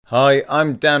Hi,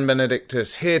 I'm Dan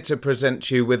Benedictus, here to present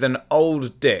you with an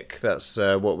old dick. That's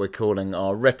what we're calling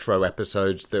our retro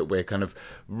episodes that we're kind of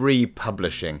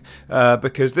republishing.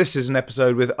 Because this is an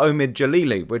episode with Omid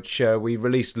Djalili, which we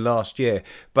released last year.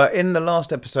 But in the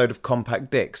last episode of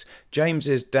Compact Dicks,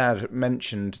 James's dad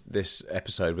mentioned this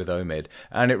episode with Omid,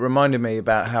 and it reminded me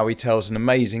about how he tells an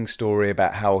amazing story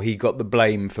about how he got the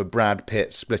blame for Brad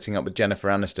Pitt splitting up with Jennifer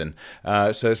Aniston.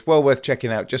 So it's well worth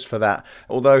checking out just for that,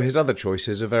 although his other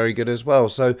choices are very good as well.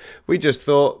 So we just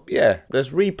thought, yeah,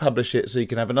 let's republish it so you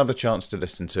can have another chance to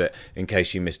listen to it in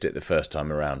case you missed it the first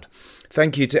time around.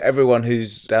 Thank you to everyone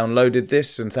who's downloaded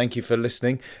this, and thank you for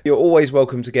listening. You're always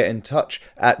welcome to get in touch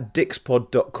at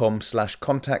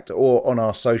dixpod.com/contact or on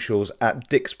our socials at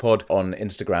dixpod on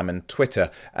Instagram and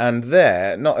Twitter. And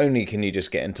there, not only can you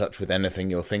just get in touch with anything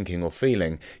you're thinking or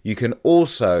feeling, you can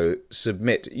also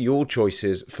submit your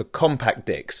choices for Compact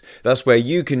Dicks. That's where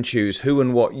you can choose who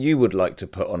and what you would like to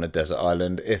put on a desert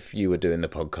island if you were doing the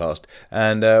podcast.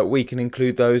 And we can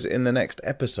include those in the next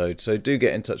episode. So do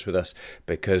get in touch with us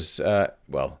because...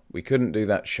 well, we couldn't do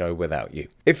that show without you.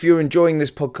 If you're enjoying this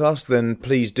podcast, then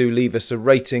please do leave us a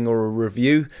rating or a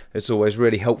review. It's always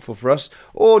really helpful for us.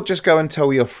 Or just go and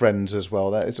tell your friends as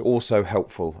well. That is also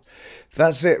helpful.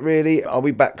 That's it, really. I'll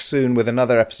be back soon with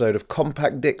another episode of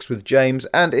Compact Dicks with James,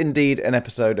 and indeed an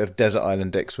episode of Desert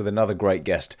Island Dicks with another great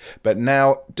guest. But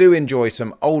now, do enjoy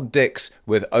some old dicks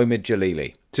with Omid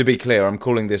Djalili. To be clear, I'm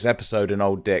calling this episode an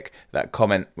old dick. That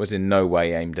comment was in no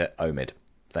way aimed at Omid.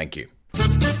 Thank you.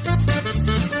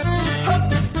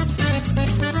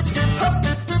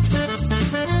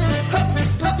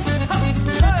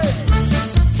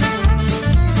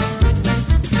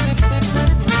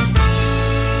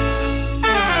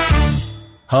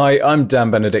 Hi, I'm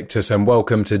Dan Benedictus and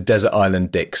welcome to Desert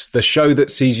Island Dicks, the show that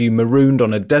sees you marooned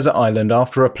on a desert island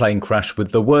after a plane crash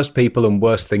with the worst people and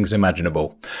worst things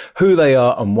imaginable. Who they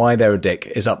are and why they're a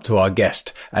dick is up to our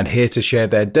guest, and here to share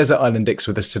their Desert Island Dicks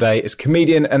with us today is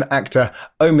comedian and actor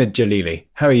Omid Djalili.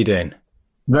 How are you doing?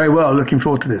 Very well, looking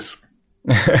forward to this.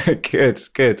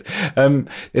 Good.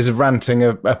 Is ranting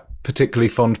a particularly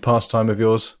fond pastime of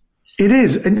yours? It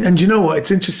is. And you know what?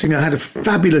 It's interesting. I had a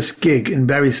fabulous gig in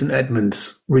Bury St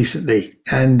Edmunds recently.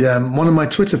 And one of my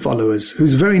Twitter followers,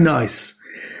 who's very nice,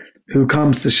 who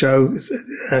comes to the show,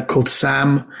 called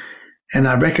Sam. And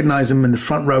I recognize him in the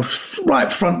front row,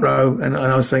 right front row. And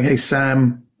I was saying, hey,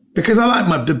 Sam, because I like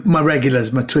my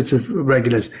regulars, my Twitter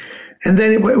regulars. And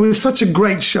then it was such a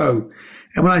great show.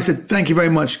 And when I said, thank you very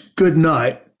much, good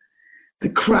night, the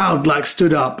crowd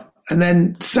stood up. And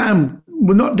then Sam...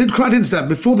 the crowd didn't stand.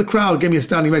 Before the crowd gave me a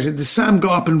standing ovation, Sam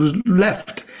got up and was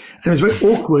left. And it was very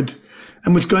awkward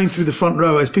and was going through the front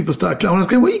row as people started clapping. I was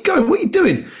going, where are you going? What are you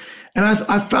doing? And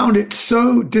I found it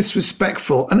so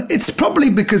disrespectful. And it's probably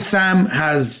because Sam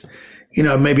has,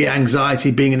 maybe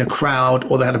anxiety being in a crowd,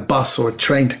 or they had a bus or a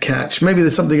train to catch. Maybe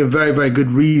there's a very, very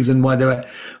good reason why they were.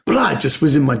 But I just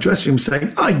was in my dressing room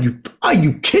saying, are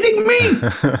you kidding me?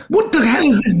 What the hell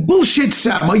is this bullshit,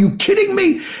 Sam? Are you kidding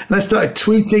me? And I started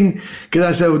tweeting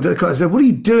because I said, what are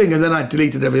you doing? And then I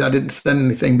deleted everything. I didn't send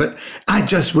anything, but I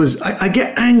just was, I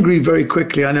get angry very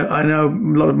quickly. I know a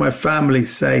lot of my family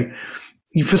say,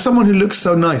 for someone who looks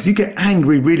so nice, you get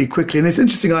angry really quickly. And it's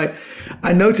interesting. I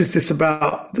noticed this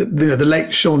about the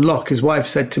late Sean Locke. His wife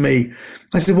said to me,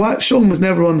 I said, why Sean was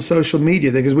never on social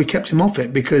media because we kept him off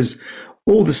it, because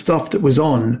all the stuff that was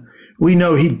on, we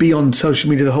know he'd be on social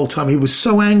media the whole time. He was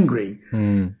so angry.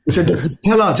 We said, just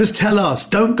tell us.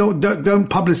 Don't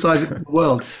publicize it to the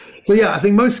world. So yeah, I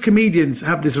think most comedians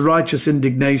have this righteous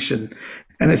indignation.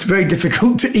 And it's very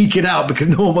difficult to eke it out because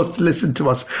no one wants to listen to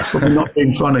us when we're not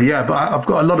being funny. Yeah, but I've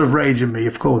got a lot of rage in me,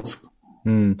 of course.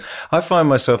 I find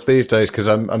myself these days, because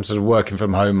I'm sort of working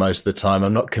from home most of the time,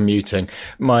 I'm not commuting,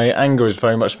 my anger is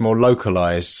very much more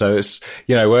localized. So it's,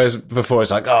 whereas before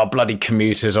it's like, oh, bloody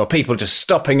commuters, or people just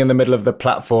stopping in the middle of the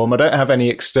platform. I don't have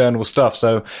any external stuff.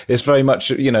 So it's very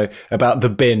much, about the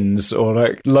bins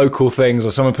or local things, or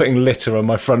someone putting litter on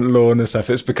my front lawn and stuff.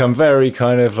 It's become very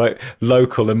kind of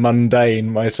local and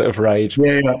mundane, my sort of rage.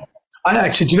 Yeah. I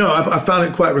actually, I found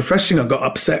it quite refreshing. I got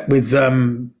upset with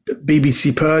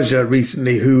BBC Persia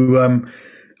recently, who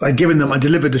I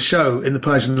delivered a show in the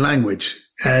Persian language,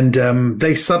 and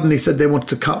they suddenly said they wanted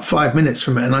to cut 5 minutes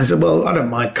from it. And I said, well, I don't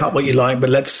mind, cut what you like,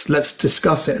 but let's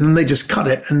discuss it. And then they just cut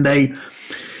it, and they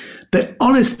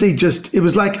honestly it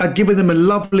was like I'd given them a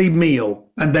lovely meal,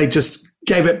 and they just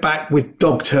gave it back with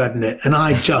dog turd in it. And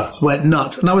I just went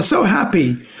nuts. And I was so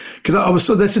happy because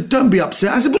they said, don't be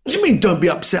upset. I said, what do you mean don't be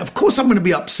upset? Of course I'm going to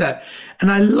be upset.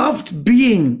 And I loved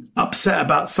being upset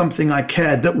about something I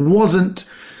cared that wasn't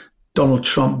Donald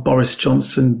Trump, Boris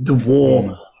Johnson, the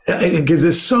war. Because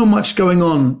there's so much going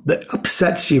on that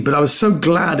upsets you, but I was so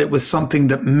glad it was something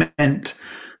that meant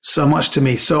so much to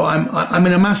me. So I'm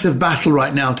in a massive battle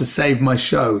right now to save my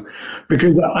show,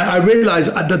 because I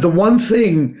realize that the one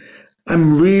thing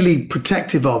I'm really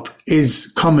protective of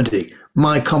is comedy,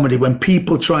 my comedy, when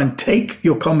people try and take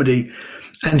your comedy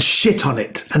and shit on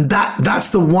it. And that's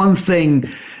the one thing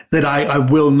that I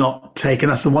will not take.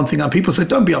 And that's the one thing people say,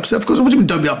 don't be upset. Of course, what do you mean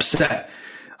don't be upset?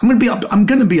 I'm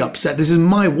going to be upset. This is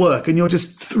my work and you're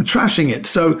just trashing it.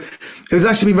 So it was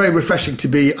actually very refreshing to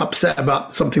be upset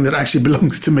about something that actually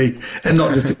belongs to me and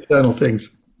not just external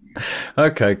things.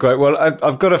 Okay, great. Well,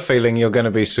 I've got a feeling you're going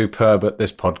to be superb at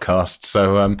this podcast.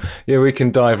 So, we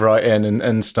can dive right in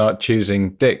and start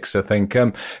choosing dicks, I think.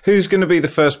 Who's going to be the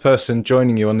first person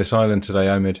joining you on this island today,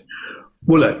 Omid?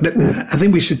 Well, look, I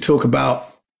think we should talk about,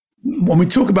 when we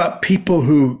talk about people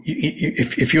who,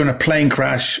 if you're in a plane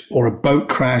crash or a boat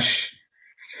crash,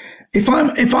 if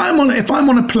I'm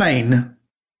on a plane,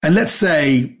 and let's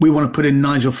say we want to put in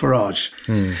Nigel Farage,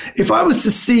 if I was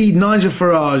to see Nigel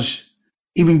Farage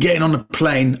even getting on a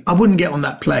plane, I wouldn't get on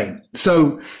that plane.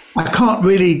 So I can't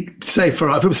really say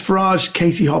Farage. If it was Farage,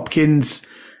 Katie Hopkins,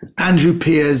 Andrew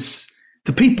Pearce,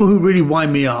 the people who really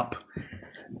wind me up,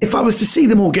 if I was to see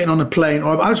them all getting on a plane,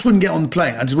 or I just wouldn't get on the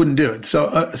plane, I just wouldn't do it. So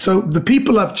the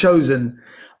people I've chosen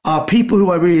are people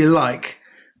who I really like,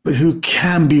 but who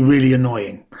can be really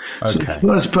annoying. Okay. So the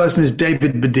first person is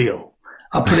David Baddiel.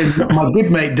 I'll put in my good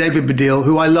mate, David Baddiel,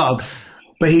 who I love,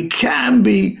 but he can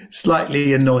be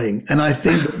slightly annoying. And I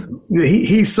think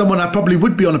he's someone I probably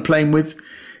would be on a plane with.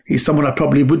 He's someone I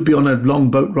probably would be on a long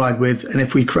boat ride with. And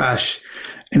if we crash,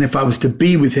 and if I was to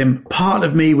be with him, part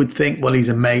of me would think, well, he's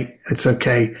a mate. It's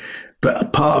okay. But a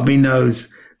part of me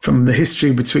knows from the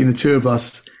history between the two of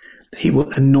us, he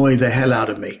will annoy the hell out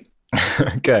of me.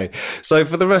 Okay. So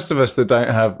for the rest of us that don't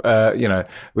have,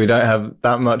 we don't have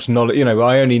that much knowledge,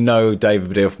 I only know David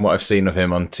Baddiel from what I've seen of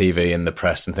him on TV and the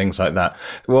press and things like that.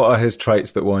 What are his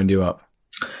traits that wind you up?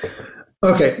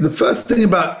 Okay. The first thing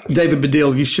about David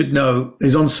Baddiel you should know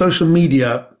is on social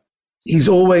media, he's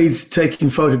always taking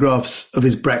photographs of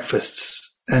his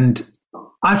breakfasts. And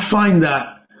I find that,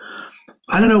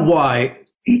 I don't know why,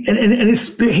 he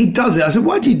does it. I said,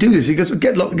 why do you do this? He goes,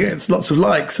 gets lots of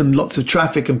likes and lots of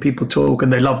traffic and people talk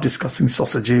and they love discussing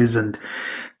sausages and,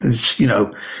 it's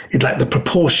like the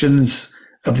proportions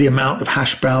of the amount of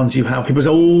hash browns you have. People say,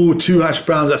 oh, 2 hash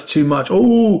browns, that's too much.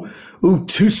 Oh,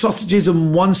 2 sausages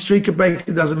and 1 streak of bacon,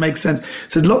 it doesn't make sense.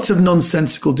 So lots of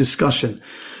nonsensical discussion.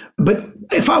 But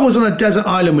if I was on a desert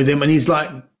island with him and he's like,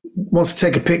 wants to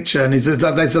take a picture and there's a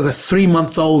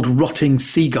 3-month-old rotting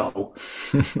seagull,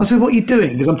 I said, what are you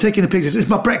doing? Because I'm taking a picture. It's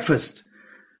my breakfast.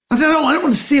 I said, I don't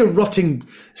want to see a rotting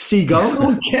seagull. No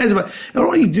one cares about, I don't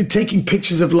want you taking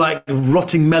pictures of like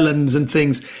rotting melons and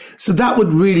things. So that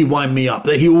would really wind me up,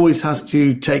 that he always has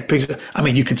to take pictures. I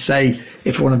mean, you could say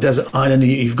if you're on a desert island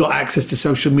and you've got access to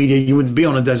social media, you wouldn't be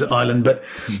on a desert island. But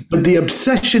the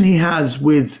obsession he has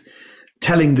with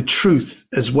telling the truth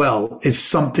as well is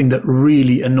something that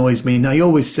really annoys me. Now, he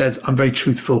always says, I'm very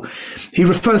truthful. He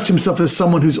refers to himself as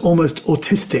someone who's almost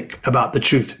autistic about the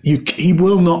truth. He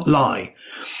will not lie.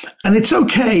 And it's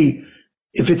okay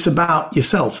if it's about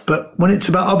yourself, but when it's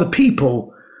about other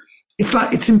people, it's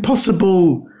like, it's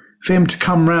impossible for him to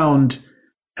come round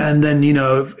and then,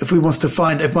 if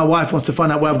my wife wants to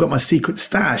find out where I've got my secret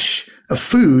stash of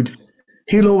food,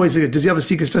 he'll always say, does he have a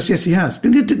secret stash? Yes, he has.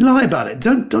 But lie about it.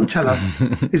 Don't tell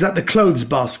her. Is that the clothes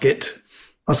basket?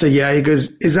 I'll say, yeah. He goes,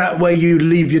 is that where you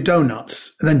leave your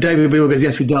donuts? And then David Baddiel goes,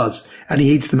 yes, he does. And he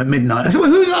eats them at midnight. I said, well,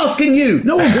 who's asking you?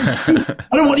 No one. I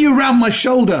don't want you around my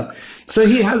shoulder. So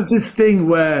he has this thing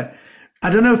where I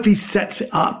don't know if he sets it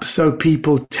up so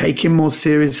people take him more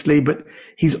seriously, but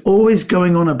he's always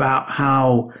going on about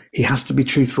how he has to be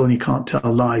truthful and he can't tell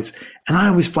lies. And I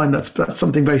always find that's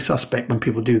something very suspect when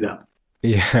people do that.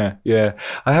 Yeah.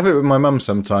 I have it with my mum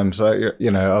sometimes.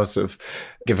 I'll sort of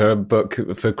give her a book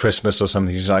for Christmas or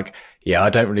something. She's like, yeah,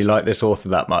 I don't really like this author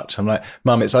that much. I'm like,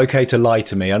 Mum, it's okay to lie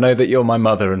to me. I know that you're my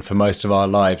mother and for most of our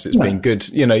lives it's been good,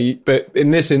 but in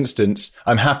this instance,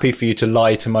 I'm happy for you to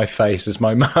lie to my face as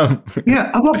my mum. Yeah,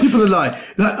 I want people to lie.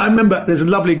 I remember there's a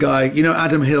lovely guy,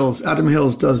 Adam Hills. Adam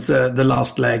Hills does the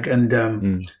Last Leg and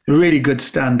really good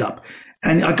stand-up.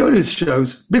 And I go to his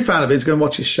shows, big fan of his, go and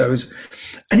watch his shows.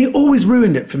 And he always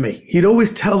ruined it for me. He'd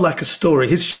always tell like a story.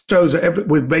 His shows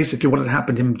were basically what had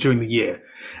happened to him during the year.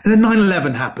 And then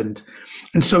 9/11 happened.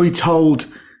 And so he told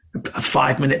a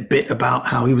 5-minute bit about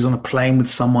how he was on a plane with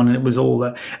someone and it was all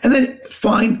that. And then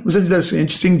fine, there was some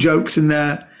interesting jokes in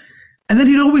there. And then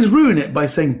he'd always ruin it by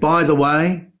saying, by the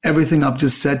way, everything I've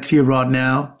just said to you right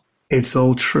now, it's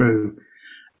all true.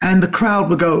 And the crowd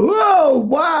would go, "Oh,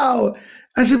 wow."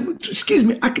 I said, "Excuse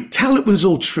me, I could tell it was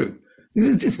all true.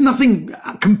 It's nothing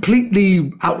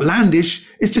completely outlandish.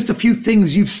 It's just a few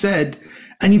things you've said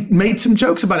and you've made some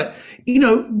jokes about it.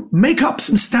 Make up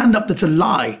some stand-up that's a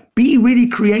lie. Be really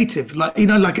creative. Like in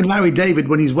Larry David,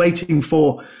 when he's waiting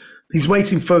for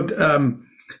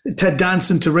Ted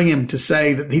Danson to ring him to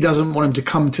say that he doesn't want him to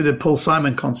come to the Paul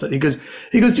Simon concert. He goes,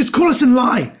 just call us and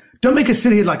lie. Don't make us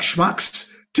sit here like schmucks.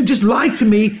 To just lie to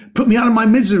me, put me out of my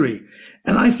misery."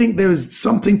 And I think there is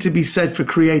something to be said for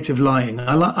creative lying.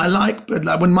 I like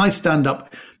when my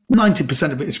stand-up,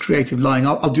 90% of it is creative lying.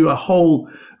 I'll do a whole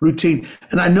routine.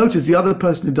 And I noticed the other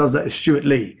person who does that is Stuart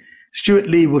Lee. Stuart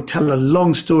Lee will tell a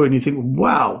long story and you think,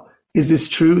 wow, is this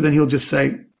true? Then he'll just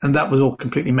say, and that was all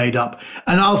completely made up.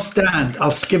 And I'll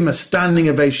give him a standing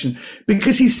ovation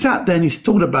because he's sat there and he's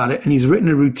thought about it and he's written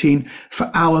a routine for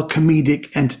our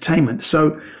comedic entertainment.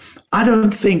 So I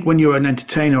don't think when you're an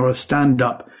entertainer or a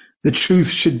stand-up, the truth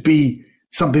should be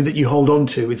something that you hold on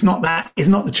to.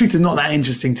 The truth is not that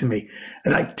interesting to me.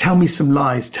 Like, tell me some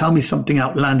lies, tell me something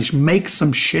outlandish, make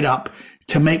some shit up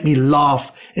to make me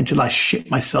laugh until I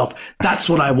shit myself. That's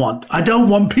what I want. I don't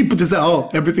want people to say, "Oh,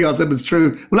 everything I said was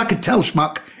true." Well, I could tell,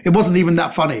 schmuck. It wasn't even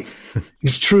that funny.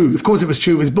 It's true. Of course it was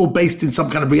true. It was all based in some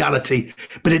kind of reality,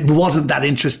 but it wasn't that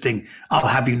interesting. I'll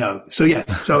have you know. So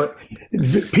yes. So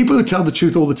people who tell the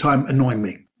truth all the time annoy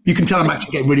me. You can tell I'm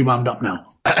actually getting really wound up now.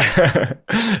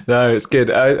 No, it's good.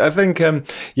 I think,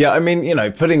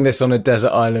 putting this on a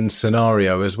desert island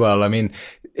scenario as well. I mean,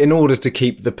 in order to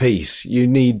keep the peace, you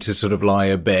need to sort of lie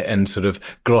a bit and sort of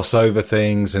gloss over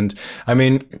things. And I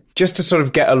mean, just to sort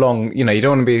of get along, you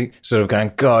don't want to be sort of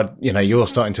going, "God, you're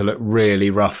starting to look really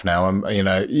rough now."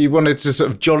 You wanted to sort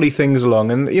of jolly things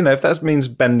along. And, if that means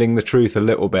bending the truth a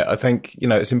little bit, I think,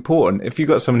 it's important. If you've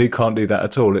got someone who can't do that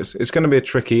at all, it's going to be a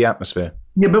tricky atmosphere.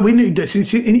 Yeah, but we need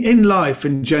in life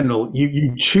in general,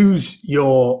 you choose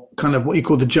your kind of what you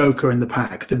call the joker in the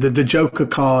pack, the joker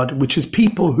card, which is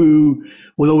people who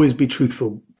will always be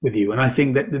truthful with you. And I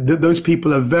think that those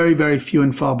people are very, very few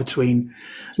and far between.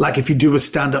 Like if you do a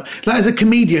stand-up, like as a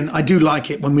comedian, I do like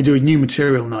it when we do a new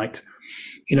material night,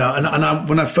 when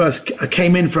I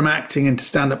came in from acting into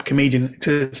stand-up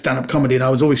comedy, and I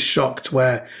was always shocked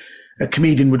where a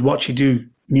comedian would watch you do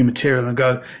new material and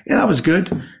go, "Yeah, that was good.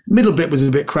 Middle bit was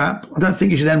a bit crap. I don't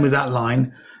think you should end with that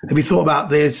line. Have you thought about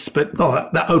this? But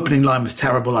that opening line was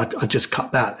terrible. I just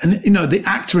cut that." And the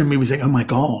actor in me was saying, "Oh my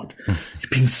God, you're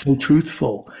being so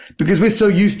truthful," because we're so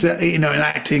used to in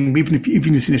acting. Even if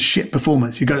you've seen a shit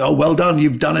performance, you go, "Oh, well done,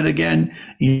 you've done it again.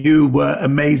 You were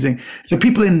amazing." So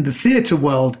people in the theatre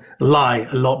world lie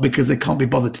a lot because they can't be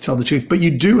bothered to tell the truth. But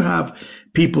you do have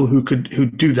people who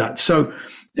do that. So.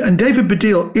 And David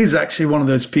Baddiel is actually one of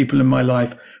those people in my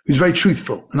life who's very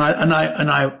truthful. And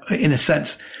I, in a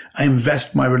sense, I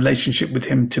invest my relationship with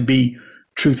him to be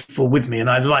truthful with me. And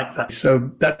I like that.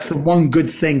 So that's the one good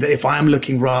thing, that if I am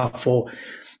looking rough, or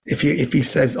if he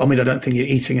says, "Omid, I don't think you're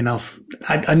eating enough,"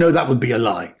 I know that would be a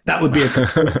lie. That would be a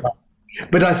complete lie.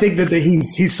 But I think that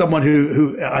he's someone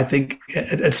who I think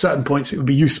at certain points it would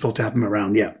be useful to have him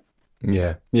around. Yeah.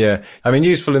 Yeah. I mean,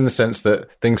 useful in the sense that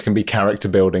things can be character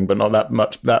building, but not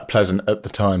that pleasant at the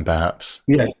time, perhaps.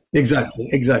 Yeah, exactly.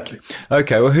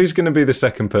 Okay, well, who's going to be the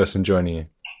second person joining you?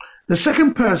 The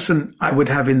second person I would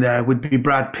have in there would be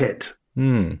Brad Pitt.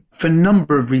 For a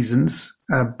number of reasons.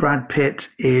 Brad Pitt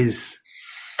he's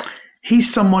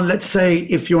someone, let's say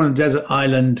if you're on a desert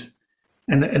island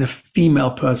and a female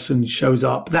person shows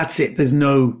up, that's it. There's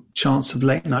no chance of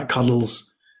late night cuddles.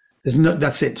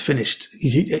 That's it, finished.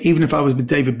 Even if I was with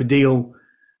David Baddiel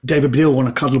want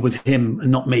to cuddle with him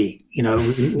and not me.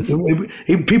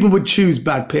 People would choose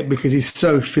Brad Pitt because he's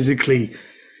so physically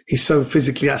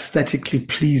aesthetically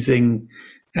pleasing.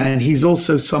 And he's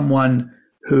also someone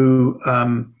who,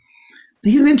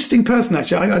 he's an interesting person,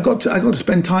 actually. I got to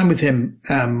spend time with him,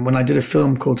 when I did a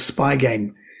film called Spy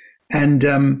Game. And,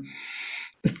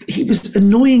 he was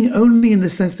annoying only in the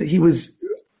sense that he was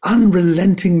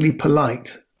unrelentingly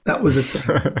polite. That was a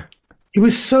thing. He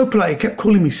was so polite. He kept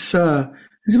calling me sir.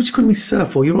 I said, "What you calling me sir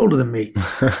for? You're older than me."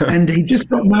 And he just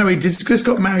got married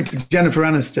to Jennifer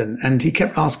Aniston. And he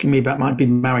kept asking me I'd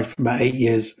been married for about 8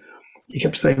 years. He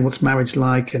kept saying, "What's marriage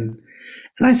like?" And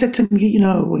I said to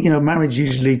him, marriage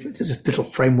usually, there's a little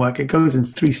framework. It goes in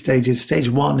 3 stages. Stage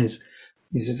 1 is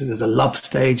the love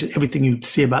stage. Everything you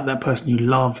see about that person you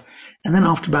love. And then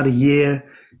after about a year,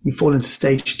 you fall into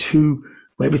stage 2,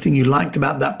 where everything you liked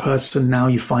about that person now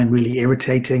you find really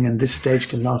irritating. And this stage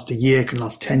can last a year, can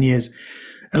last 10 years.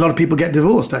 A lot of people get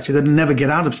divorced, actually. They never get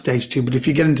out of stage 2. But if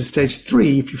you get into stage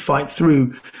 3, if you fight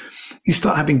through, you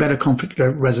start having better conflict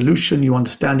resolution. You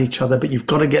understand each other, but you've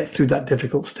got to get through that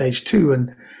difficult stage too.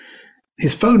 And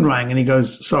his phone rang and he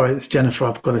goes, sorry, it's Jennifer.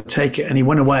 I've got to take it. And he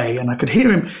went away and I could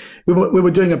hear him. We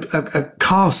were doing a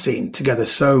car scene together.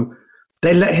 So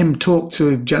they let him talk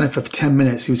to Jennifer for 10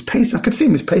 minutes. He was pacing. I could see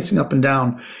him. He was pacing up and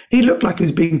down. He looked like he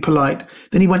was being polite.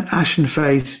 Then he went ashen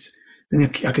faced. Then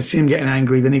I could see him getting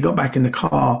angry. Then he got back in the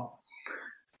car.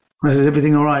 I said,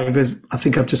 everything all right? He goes, I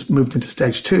think I've just moved into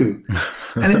stage 2.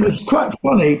 And it was quite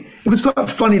funny. It was quite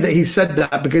funny that he said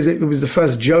that because it was the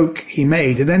first joke he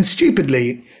made. And then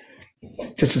stupidly,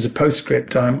 just as a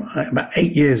postscript, about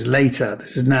 8 years later,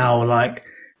 this is now like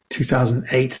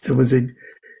 2008, there was a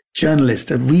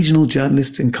journalist, a regional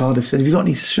journalist in Cardiff said, have you got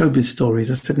any showbiz stories?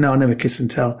 I said, no, I never kiss and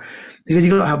tell. He goes, you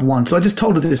got to have one. So I just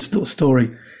told her this little story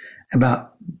about,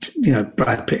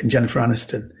 Brad Pitt and Jennifer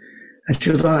Aniston. And she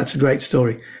goes, oh, that's a great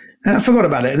story. And I forgot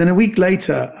about it. And then a week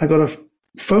later, I got a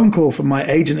phone call from my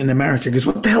agent in America. He goes,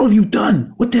 what the hell have you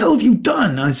done? What the hell have you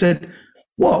done? I said,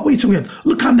 what are you talking about?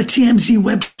 Look on the TMZ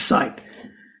website.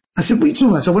 I said, what are you talking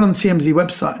about? So I went on the TMZ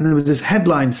website and there was this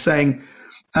headline saying,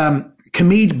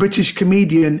 British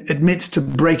comedian admits to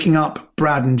breaking up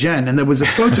Brad and Jen. And there was a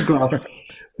photograph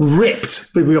ripped.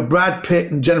 We got Brad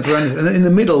Pitt and Jennifer Aniston. And in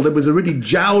the middle, there was a really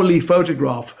jowly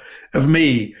photograph of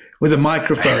me with a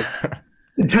microphone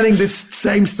telling this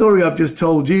same story I've just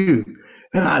told you.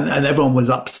 And everyone was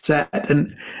upset.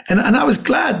 And I was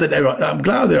glad that I'm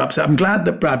glad they're upset. I'm glad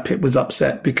that Brad Pitt was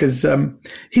upset because,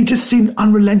 he just seemed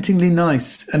unrelentingly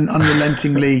nice and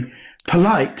unrelentingly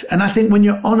polite. And I think when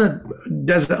you're on a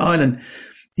desert island,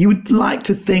 you would like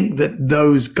to think that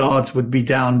those guards would be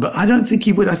down, but I don't think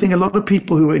he would. I think a lot of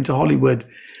people who are into Hollywood,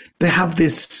 they have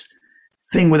this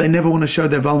thing where they never want to show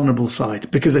their vulnerable side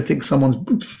because they think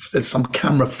there's some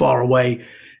camera far away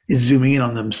is zooming in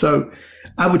on them. So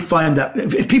I would find that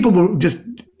if people were just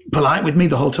polite with me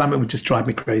the whole time, it would just drive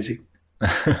me crazy.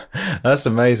 That's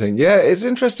amazing. Yeah, it's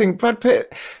interesting. Brad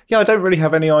Pitt, I don't really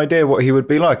have any idea what he would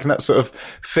be like. And that sort of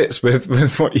fits with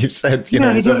what you've said. You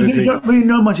don't really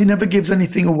know much. He never gives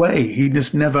anything away. He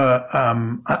just never,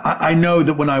 I know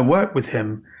that when I worked with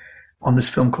him on this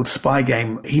film called Spy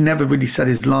Game, he never really said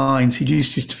his lines. He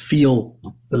used to feel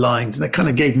the lines. And that kind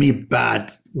of gave me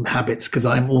bad habits because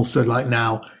I'm also like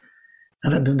now, I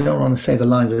don't want to say the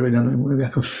lines. Maybe I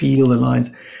can feel the lines.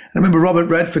 And I remember Robert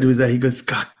Redford was there. He goes,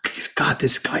 God,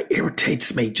 this guy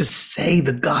irritates me. Just say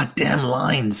the goddamn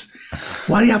lines.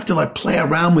 Why do you have to play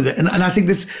around with it? And I think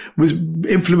this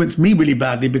influenced me really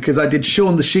badly because I did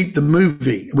Shaun the Sheep, the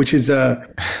movie, which is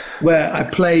where I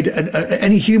played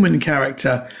any human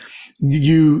character.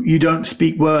 You don't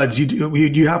speak words.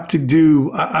 You have to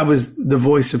do. I was the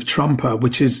voice of Trumper,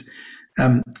 which is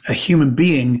a human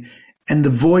being. And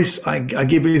the voice I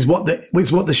give is what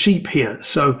the sheep hear.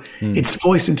 So it's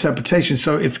voice interpretation.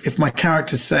 So if my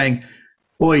character's saying,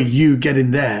 "Oi, you get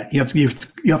in there," you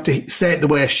have to say it the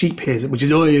way a sheep hears it, which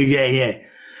is "Oi, yeah,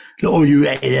 oh you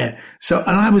yeah." So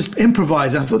and I was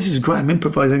improvising. I thought this is great. I'm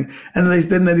improvising, and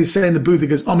then they say in the booth, "He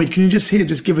goes, Omid, can you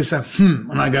just give us a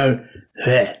And I go,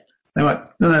 "Heh." They went,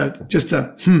 "No, just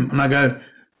a and I go.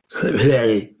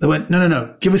 They went,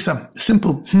 no, give us some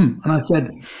simple And I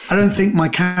said, I don't think my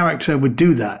character would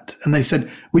do that. And they said,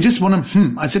 we just want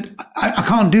him I said, I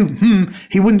can't do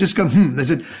He wouldn't just go They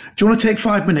said, do you want to take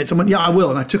 5 minutes? I went, yeah, I will.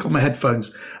 And I took off my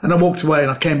headphones and I walked away and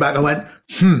I came back. I went,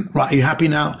 right, are you happy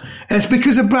now? And it's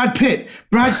because of Brad Pitt.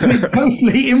 Brad Pitt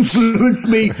totally influenced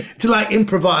me to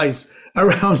improvise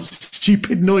around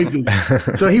stupid noises.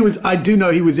 So I do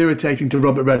know he was irritating to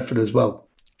Robert Redford as well.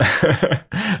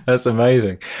 That's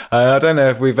amazing. I don't know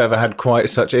if we've ever had quite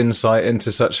such insight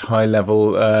into such high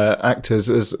level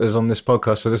actors as on this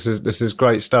podcast. So this is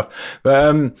great stuff.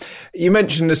 But you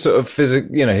mentioned this sort of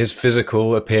his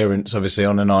physical appearance, obviously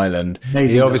on an island.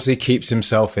 Amazing. He obviously keeps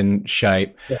himself in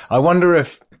shape. Yes. I wonder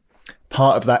if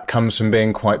part of that comes from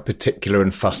being quite particular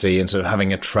and fussy and sort of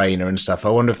having a trainer and stuff. I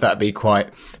wonder if that'd be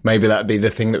the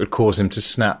thing that would cause him to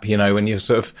snap, when you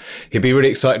he'd be really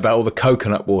excited about all the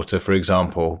coconut water, for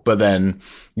example. But then,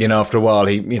 after a while,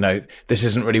 this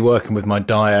isn't really working with my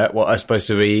diet, what I'm supposed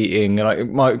to be eating.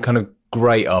 It might kind of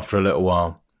grate after a little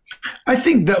while. I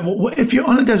think that if you're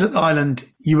on a desert island,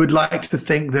 you would like to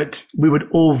think that we would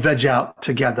all veg out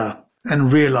together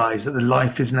and realize that the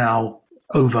life is now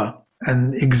over.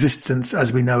 And existence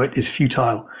as we know it is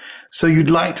futile. So you'd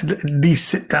like to at least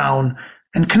sit down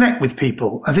and connect with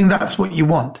people. I think that's what you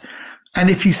want. And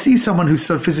if you see someone who's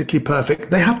so physically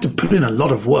perfect, they have to put in a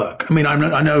lot of work. I mean,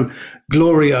 I know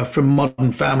Gloria from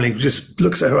Modern Family just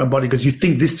looks at her own body because you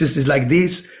think this just is like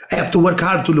this. I have to work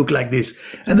hard to look like this.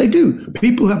 And they do.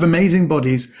 People who have amazing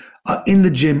bodies are in the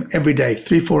gym every day,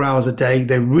 3-4 hours a day.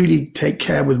 They really take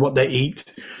care with what they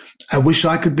eat. I wish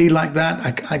I could be like that.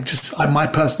 My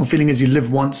personal feeling is you live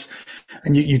once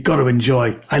and you've got to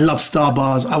enjoy. I love Star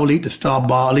bars. I will eat the Star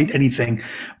bar. I'll eat anything.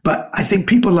 But I think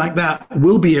people like that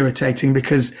will be irritating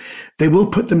because they will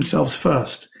put themselves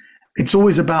first. It's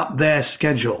always about their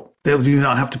schedule. They'll,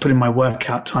 I have to put in my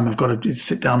workout time. I've got to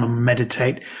sit down and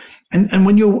meditate. And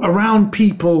when you're around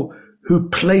people who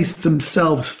place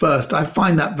themselves first, I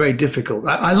find that very difficult.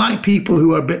 I like people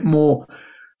who are a bit more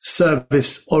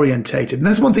service orientated. And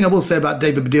that's one thing I will say about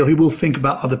David Baddiel. He will think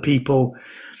about other people.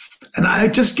 And I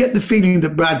just get the feeling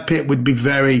that Brad Pitt would be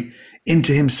very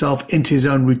into himself, into his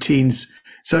own routines.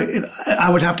 So I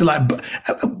would have to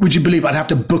would you believe I'd have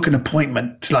to book an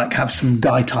appointment to have some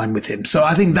guy time with him. So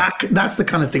I think that's the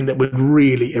kind of thing that would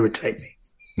really irritate me.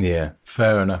 Yeah,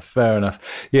 fair enough.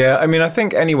 Yeah, I mean, I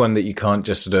think anyone that you can't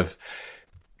just sort of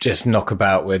just knock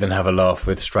about with and have a laugh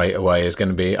with straight away is going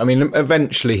to be, I mean,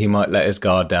 eventually he might let his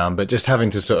guard down, but just having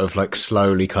to sort of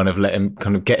slowly kind of let him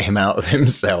kind of get him out of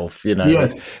himself,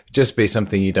 yes. Just be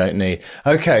something you don't need.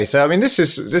 Okay. So, I mean, this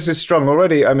is strong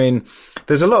already. I mean,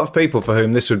 there's a lot of people for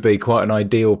whom this would be quite an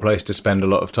ideal place to spend a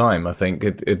lot of time, I think,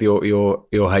 at your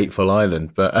hateful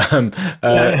island, but,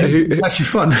 actually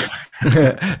fun.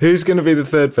 Who's going to be the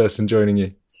third person joining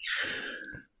you?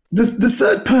 The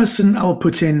third person I'll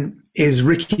put in is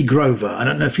Ricky Grover. I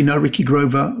don't know if you know Ricky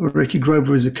Grover. Ricky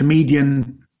Grover is a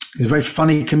comedian. He's a very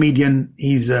funny comedian.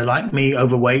 He's like me,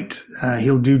 overweight.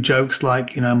 He'll do jokes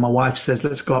like, my wife says,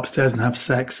 let's go upstairs and have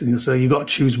sex. And he'll say, you got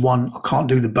to choose one. I can't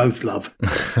do the both, love.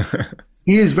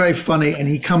 He is very funny, and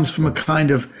he comes from a kind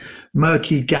of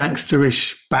murky,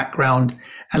 gangsterish background.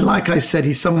 And like I said,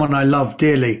 he's someone I love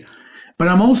dearly. But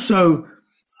I'm also,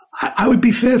 I would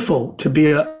be fearful to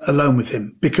be alone with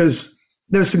him because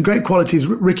there are some great qualities.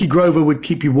 Ricky Grover would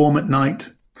keep you warm at night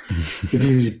because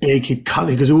he's big. He'd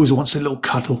cuddle because he always wants a little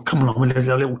cuddle. Come along, there's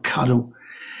a little cuddle.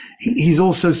 He's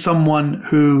also someone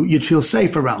who you'd feel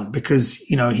safe around because,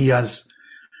 he has,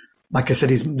 like I said,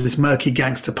 he's this murky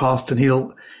gangster past, and he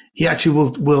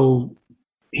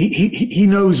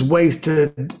knows ways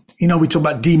to, we talk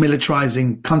about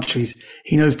demilitarizing countries.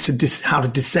 He knows how to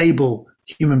disable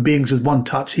human beings with one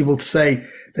touch. He will say,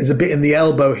 there's a bit in the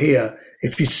elbow here.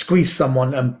 If you squeeze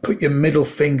someone and put your middle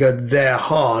finger there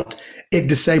hard, it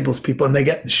disables people and they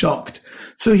get shocked.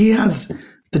 So he has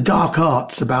the dark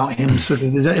arts about him. So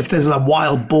if there's a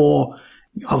wild boar,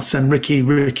 I'll send Ricky.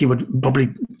 Ricky would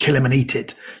probably kill him and eat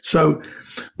it. So,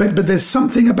 but there's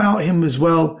something about him as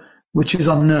well, which is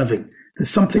unnerving. There's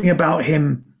something about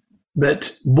him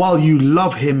that while you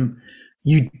love him,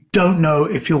 you don't know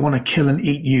if he'll want to kill and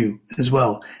eat you as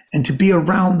well. And to be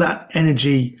around that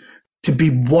energy, to be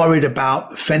worried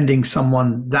about offending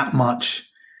someone that much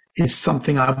is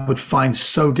something I would find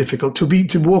so difficult.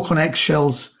 To walk on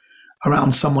eggshells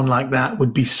around someone like that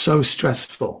would be so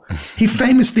stressful. He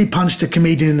famously punched a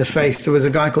comedian in the face. There was a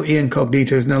guy called Ian Cognito,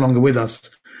 who's no longer with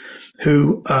us,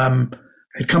 who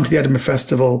had come to the Edinburgh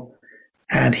Festival,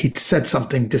 and he'd said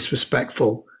something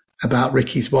disrespectful about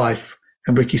Ricky's wife.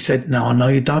 And Ricky said, no, I know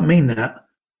you don't mean that.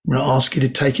 I'm going to ask you to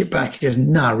take it back. He goes,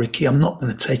 nah, Ricky, I'm not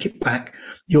going to take it back.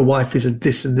 Your wife is a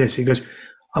this and this. He goes,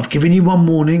 I've given you one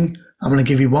warning. I'm going to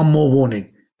give you one more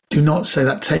warning. Do not say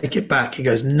that. Take it back. He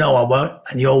goes, no, I won't.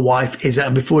 And your wife is.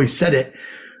 And before he said it,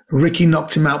 Ricky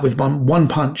knocked him out with one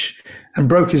punch and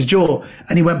broke his jaw.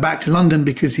 And he went back to London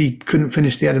because he couldn't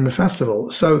finish the Edinburgh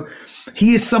Festival. So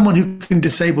he is someone who can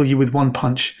disable you with one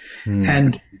punch.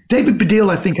 And David Baddiel,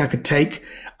 I think I could take.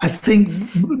 I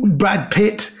think Brad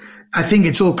Pitt, I think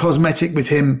it's all cosmetic with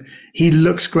him. He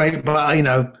looks great,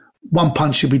 but, one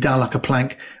punch should be down like a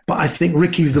plank. But I think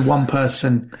Ricky's the one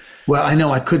person where I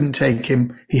know I couldn't take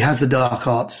him. He has the dark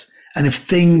arts. And if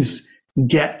things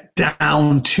get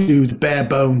down to the bare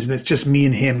bones and it's just me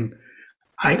and him,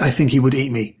 I think he would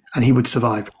eat me and he would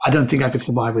survive. I don't think I could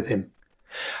survive with him.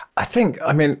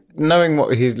 I mean, knowing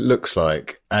what he looks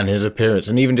like and his appearance,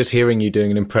 and even just hearing you doing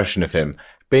an impression of him,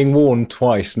 being warned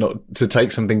twice not to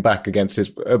take something back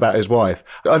about his wife,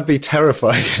 I'd be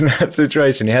terrified in that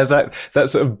situation. He has that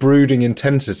sort of brooding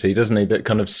intensity, doesn't he, that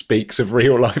kind of speaks of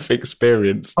real life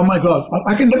experience. Oh my God.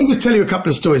 Let me just tell you a couple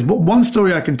of stories. One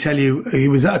story I can tell you, he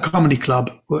was at a comedy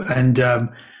club and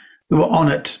we were on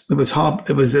it. It was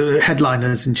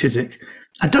headliners in Chiswick.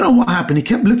 I don't know what happened. He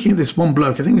kept looking at this one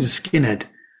bloke. I think he was a skinhead.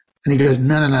 And he goes,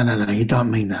 no, you don't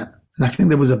mean that. And I think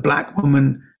there was a black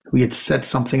woman who he had said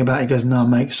something about. He goes, no,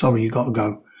 mate, sorry, you got to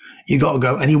go. You got to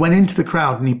go. And he went into the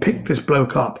crowd and he picked this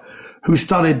bloke up who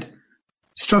started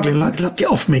struggling, like, get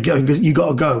off me. Go. He goes, you got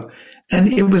to go. And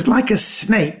it was like a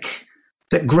snake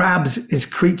that grabs his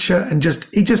creature and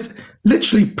he just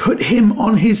literally put him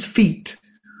on his feet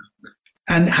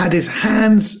and had his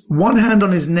hands, one hand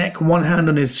on his neck, one hand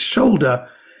on his shoulder,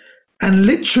 and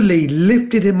literally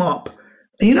lifted him up.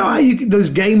 And you know how those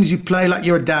games you play, like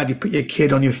you're a dad, you put your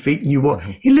kid on your feet and you walk.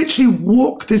 He literally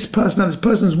walked this person, and this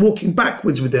person's walking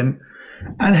backwards with him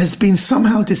and has been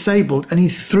somehow disabled, and he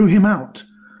threw him out.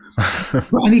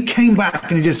 And he came back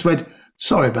and he just went,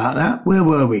 sorry about that. Where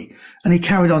were we? And he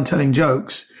carried on telling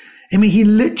jokes. I mean, he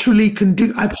literally can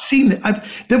do. I've seen it.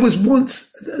 There was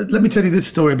once. Let me tell you this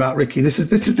story about Ricky. This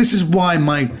is why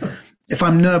if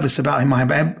I'm nervous about him, I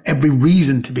have every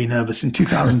reason to be nervous. In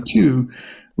 2002,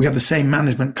 we had the same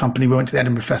management company. We went to the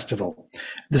Edinburgh Festival.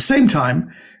 At the same time,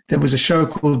 there was a show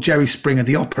called Jerry Springer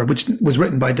the Opera, which was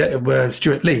written by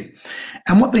Stuart Lee.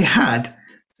 And what they had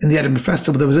in the Edinburgh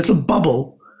Festival, there was a little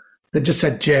bubble that just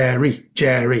said Jerry,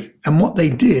 Jerry. And what they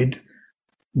did,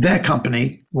 their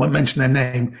company, won't mention their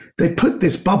name, they put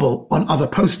this bubble on other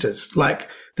posters. Like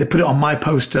they put it on my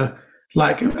poster.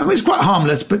 Like, I mean, it's quite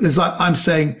harmless, but there's like, I'm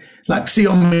saying, like, see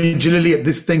Omid, Djalili at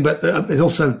this thing, but there's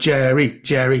also Jerry,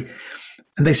 Jerry.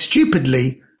 And they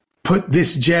stupidly put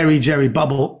this Jerry, Jerry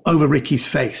bubble over Ricky's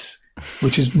face,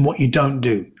 which is what you don't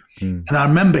do. And I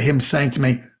remember him saying to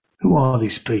me, who are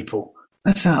these people?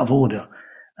 That's out of order.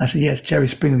 I said, yes, Jerry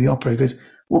Springer, the Opera. He goes,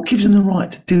 what gives them the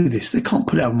right to do this? They can't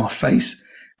put it over my face.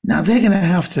 Now they're going to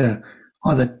have to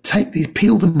either take these,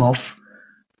 peel them off,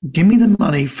 give me the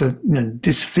money for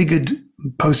disfigured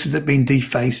posters that have been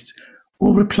defaced,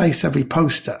 or replace every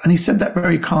poster. And he said that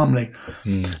very calmly.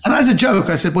 And as a joke,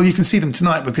 I said, well, you can see them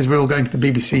tonight because we're all going to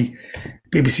the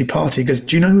BBC party. He goes,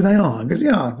 do you know who they are? I goes,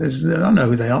 yeah, I know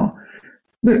who they are.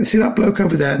 See that bloke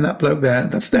over there and that bloke there?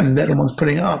 That's them. They're the ones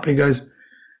putting it up.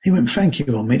 He went, thank you,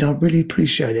 Omid. I really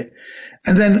appreciate it.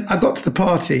 And then I got to the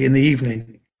party in the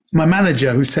evening. My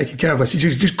manager, who's taking care of us, he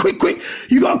just quick,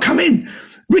 you got to come in.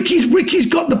 Ricky's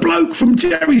got the bloke from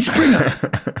Jerry Springer.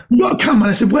 You got to come. And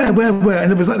I said, where?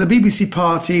 And there was like the BBC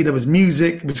party. There was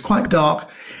music. It was quite dark.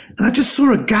 And I just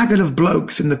saw a gaggle of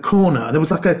blokes in the corner. There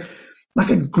was like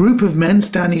a group of men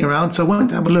standing around. So I went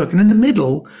to have a look. And in the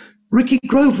middle, Ricky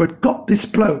Grover had got this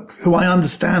bloke, who I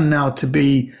understand now to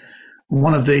be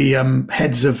one of the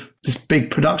heads of this big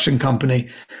production company.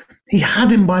 He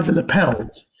had him by the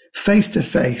lapels, face to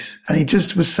face. And he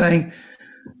just was saying,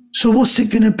 so what's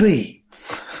it going to be?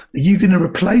 Are you going to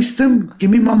replace them? Give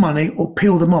me my money or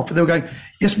peel them off? And they were going,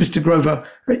 yes, Mr. Grover,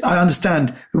 I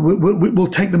understand. We'll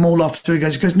take them all off. So he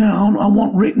goes, no, I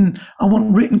want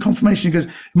written confirmation. He goes,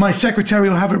 my secretary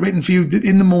will have it written for you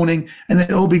in the morning and then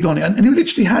it'll be gone. And he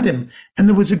literally had him. And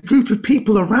there was a group of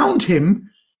people around him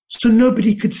so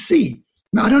nobody could see.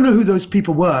 Now, I don't know who those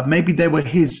people were. Maybe they were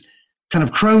his kind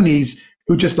of cronies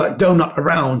who just like donut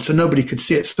around so nobody could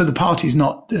see it. So the party's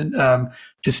not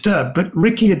disturbed. But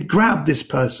Ricky had grabbed this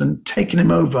person, taken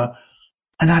him over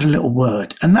and had a little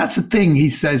word. And that's the thing. He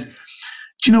says, do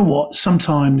you know what?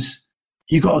 Sometimes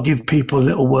you got to give people a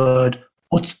little word.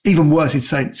 Or even worse, he'd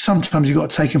say, sometimes you got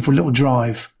to take him for a little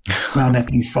drive around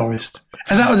Epping Forest.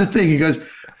 And that was the thing. He goes,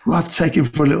 well, I've taken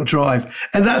him for a little drive.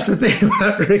 And that's the thing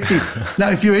about Ricky. Now,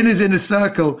 if you're in his inner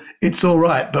circle, it's all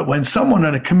right. But when someone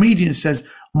and a comedian says,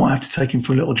 I might have to take him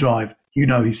for a little drive, you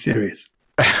know he's serious.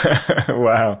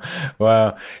 Wow.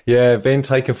 Yeah, being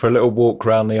taken for a little walk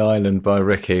around the island by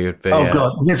Ricky would be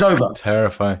God, it's over.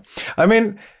 Terrifying. I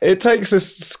mean, it takes a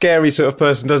scary sort of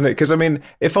person, doesn't it? Because I mean,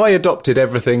 if I adopted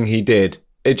everything he did,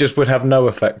 it just would have no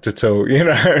effect at all,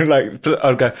 like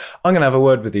I'd go, I'm going to have a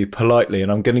word with you politely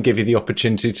and I'm going to give you the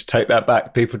opportunity to take that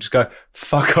back. People just go,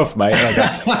 fuck off, mate. And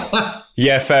I go,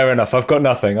 yeah, fair enough. I've got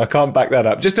nothing. I can't back that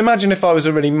up. Just imagine if I was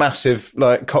a really massive,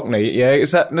 like, Cockney. Yeah. Is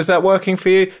that working for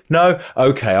you? No.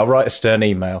 Okay. I'll write a stern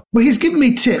email. Well, he's given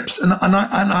me tips and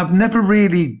I've never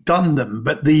really done them,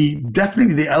 but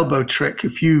definitely the elbow trick.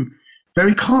 If you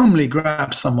very calmly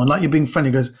grab someone like you're being friendly,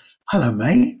 goes, hello,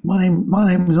 mate. My name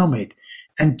is Omid.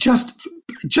 And just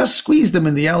squeeze them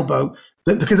in the elbow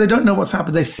because they don't know what's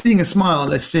happened. They're seeing a smile.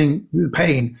 They're seeing the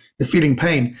pain. They're feeling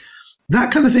pain.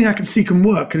 That kind of thing I can see can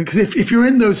work. Because if you're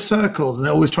in those circles and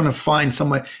they're always trying to find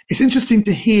somewhere, it's interesting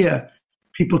to hear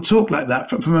people talk like that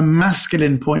from a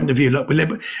masculine point of view. Look,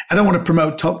 I don't want to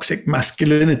promote toxic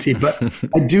masculinity, but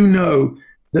I do know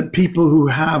that people who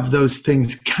have those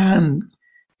things can.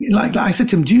 Like I said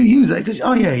to him, do you use that? He goes,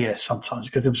 oh, yeah, sometimes.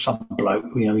 Because there was some bloke,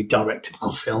 he directed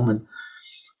my film and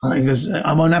he goes,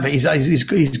 I won't have it. He's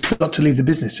got to leave the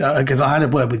business. Because I had a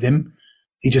word with him.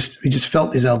 He just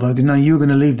felt his elbow. Because no, you were going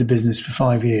to leave the business for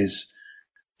 5 years.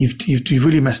 you've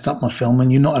really messed up my film,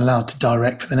 and you're not allowed to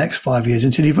direct for the next 5 years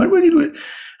until you've really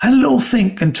had a little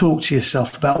think and talk to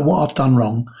yourself about what I've done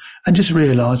wrong, and just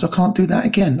realise I can't do that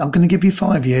again. I'm going to give you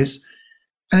 5 years.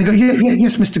 And they go,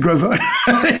 yes, Mr. Grover.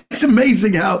 It's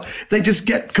amazing how they just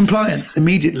get compliance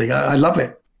immediately. I love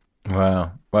it.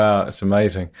 Wow, it's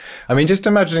amazing. I mean, just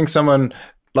imagining someone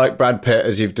like Brad Pitt,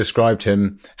 as you've described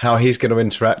him, how he's going to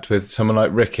interact with someone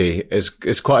like Ricky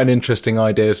is quite an interesting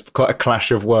idea. It's quite a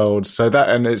clash of worlds. So that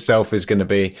in itself is going to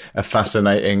be a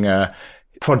fascinating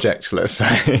project, let's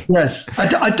say. Yes,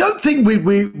 I don't think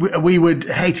we would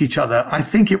hate each other. I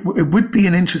think it would be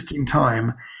an interesting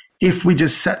time if we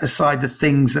just set aside the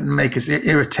things that make us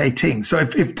irritating. So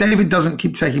if David doesn't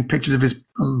keep taking pictures of his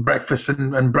breakfast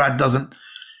and Brad doesn't,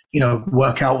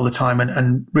 work out all the time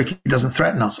and Ricky doesn't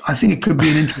threaten us, I think it could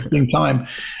be an interesting time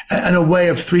and a way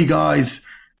of three guys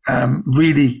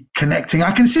really connecting.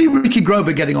 I can see Ricky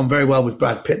Grover getting on very well with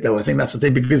Brad Pitt, though. I think that's the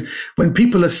thing, because when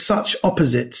people are such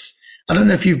opposites, I don't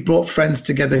know if you've brought friends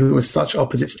together who are such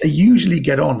opposites, they usually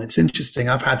get on. It's interesting.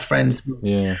 I've had friends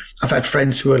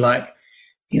who are like,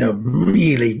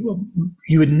 really,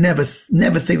 you would never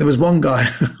think. There was one guy,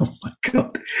 oh my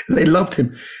God, they loved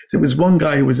him. There was one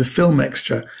guy who was a film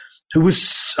extra who was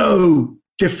so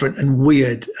different and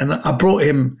weird. And I brought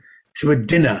him to a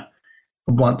dinner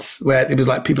once where it was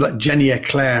like people like Jenny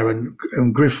Eclair and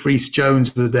Griff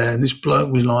Rhys-Jones were there. And this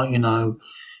bloke was like,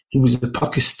 he was a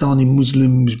Pakistani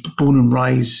Muslim, he was born and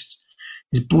raised.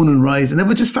 And they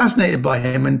were just fascinated by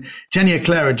him. And Jenny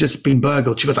Eclair had just been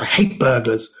burgled. She goes, I hate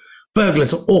burglars.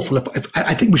 Burglars are awful.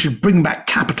 I think we should bring back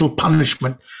capital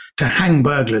punishment to hang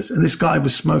burglars. And this guy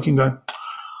was smoking, going,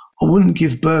 I wouldn't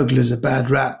give burglars a bad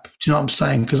rap. Do you know what I'm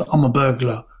saying? Because I'm a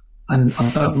burglar and I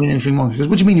don't mean anything wrong. He goes,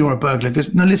 what do you mean you're a burglar? He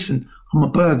goes, no, listen, I'm a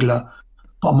burglar,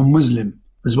 but I'm a Muslim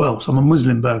as well. So I'm a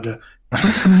Muslim burglar.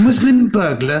 A Muslim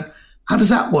burglar? How does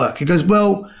that work? He goes,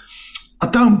 well, I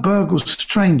don't burgle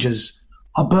strangers.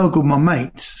 I burgle my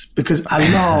mates, because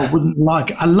Allah wouldn't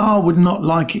like it. Allah would not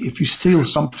like it if you steal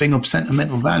something of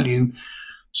sentimental value.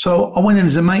 So I went in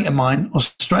as a mate of mine,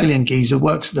 Australian geezer,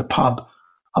 works at the pub.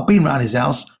 I've been round his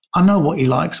house. I know what he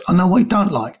likes. I know what he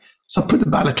don't like. So I put the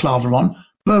balaclava on,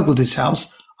 burgled his house.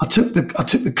 I took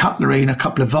the cutlery and a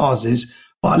couple of vases,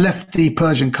 but I left the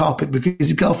Persian carpet because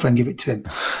his girlfriend gave it to him.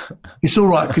 It's all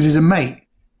right because he's a mate.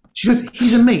 She goes,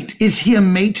 he's a mate. Is he a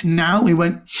mate now? We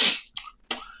went,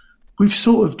 we've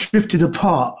sort of drifted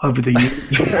apart over the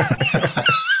years.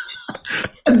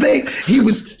 And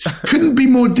couldn't be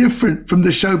more different from the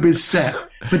showbiz set,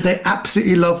 but they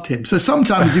absolutely loved him. So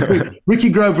sometimes Ricky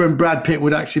Grover and Brad Pitt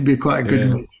would actually be quite a good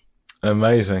mix.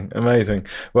 Amazing.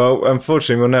 Well,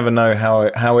 unfortunately, we'll never know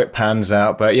how it pans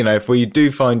out. But, if we do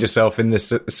find yourself in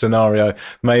this scenario,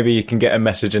 maybe you can get a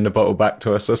message in the bottle back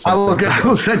to us or something.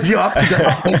 I'll send you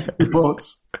up-to-date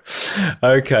reports.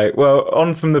 Okay, well,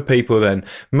 on from the people then.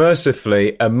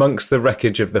 Mercifully, amongst the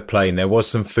wreckage of the plane, there was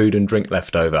some food and drink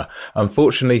left over.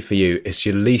 Unfortunately for you, it's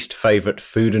your least favourite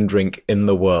food and drink in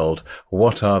the world.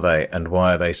 What are they and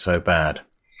why are they so bad?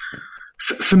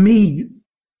 For me,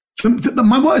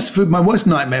 my worst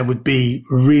nightmare would be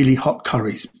really hot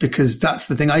curries, because that's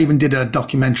the thing. I even did a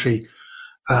documentary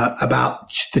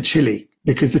about the chili,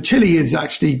 because the chili is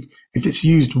actually, if it's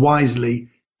used wisely,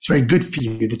 it's very good for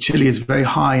you. The chili is very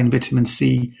high in vitamin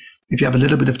C. If you have a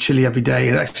little bit of chili every day,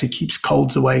 it actually keeps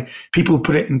colds away. People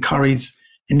put it in curries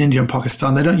in India and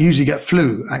Pakistan. They don't usually get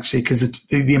flu, actually, because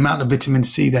the amount of vitamin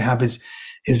C they have is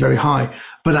very high.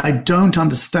 But I don't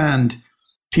understand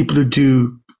people who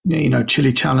do,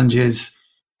 chili challenges,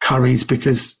 curries,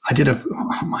 because I did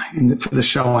for the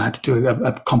show, I had to do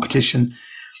a competition,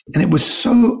 and it was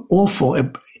so awful.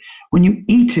 When you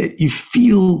eat it, you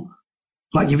feel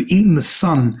like you've eaten the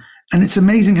sun, and it's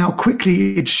amazing how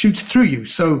quickly it shoots through you.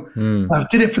 So I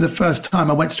did it for the first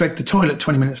time. I went straight to the toilet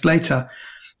 20 minutes later,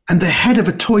 and the head of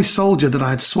a toy soldier that I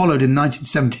had swallowed in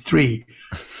 1973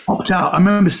 popped out. I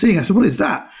remember seeing, I said, what is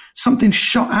that? Something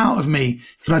shot out of me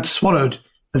that I'd swallowed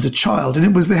as a child, and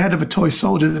it was the head of a toy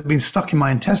soldier that had been stuck in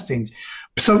my intestines.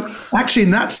 So actually,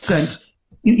 in that sense,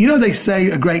 they say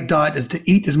a great diet is to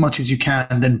eat as much as you can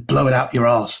and then blow it out your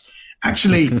ass.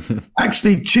 Actually,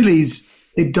 chilies,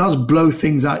 it does blow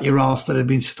things out your ass that have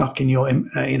been stuck in your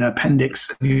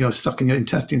appendix, stuck in your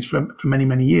intestines for many,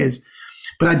 many years.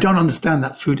 But I don't understand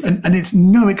that food, and it's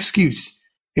no excuse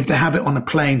if they have it on a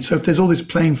plane. So if there's all this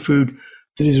plane food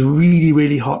that is really,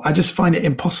 really hot, I just find it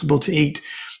impossible to eat.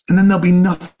 And then there'll be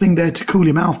nothing there to cool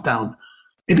your mouth down.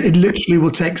 It literally will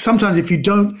take, sometimes if you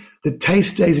don't, the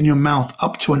taste stays in your mouth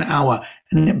up to an hour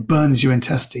and it burns your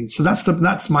intestines. So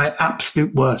that's my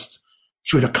absolute worst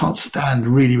food. I can't stand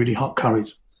really, really hot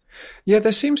curries. Yeah,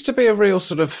 there seems to be a real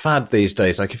sort of fad these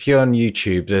days. Like if you're on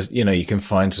YouTube, there's, you can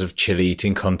find sort of chili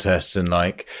eating contests and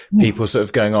like people sort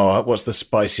of going, oh, what's the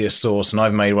spiciest sauce? And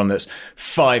I've made one that's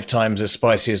 5 times as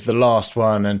spicy as the last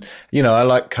one. And, I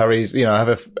like curries, I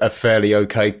have a fairly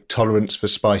okay tolerance for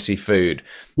spicy food.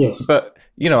 Yes. But,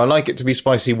 I like it to be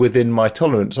spicy within my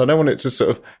tolerance. I don't want it to sort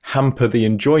of hamper the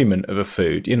enjoyment of a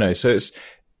food, so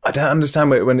I don't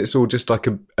understand when it's all just like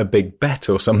a big bet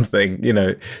or something,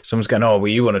 someone's going, oh, well,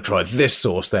 you want to try this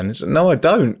sauce then? No, I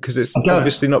don't, because it's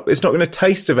obviously it's not going to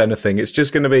taste of anything. It's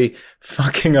just going to be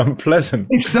fucking unpleasant.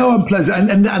 It's so unpleasant.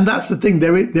 And that's the thing.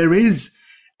 There is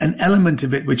an element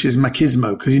of it, which is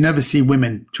machismo, because you never see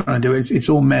women trying to do it. It's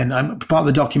all men. Part of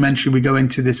the documentary, we go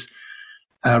into this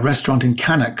restaurant in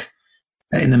Cannock,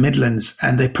 in the Midlands,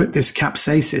 and they put this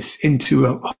capsaicin into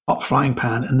a hot frying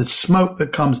pan, and the smoke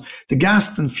that comes, the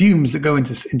gas and fumes that go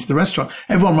into the restaurant,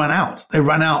 everyone ran out. They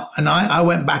ran out. And I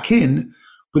went back in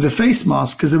with a face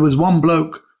mask because there was one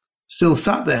bloke still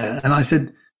sat there. And I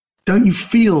said, don't you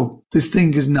feel this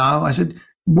thing? Because no. I said,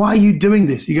 why are you doing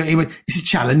this? He went, it's a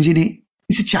challenge, isn't it?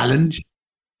 It's a challenge.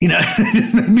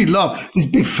 It made me laugh. This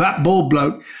big fat bald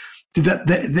bloke did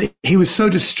that. He was so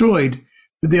destroyed.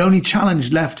 The only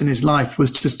challenge left in his life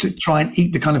was just to try and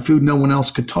eat the kind of food no one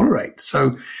else could tolerate.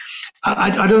 So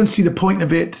I don't see the point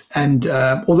of it. And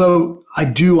although I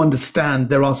do understand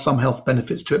there are some health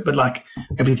benefits to it, but like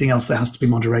everything else, there has to be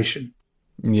moderation.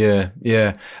 Yeah.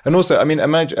 And also, I mean,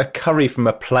 imagine a curry from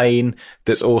a plane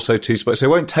that's also too spicy. So it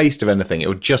won't taste of anything. It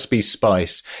will just be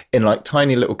spice in like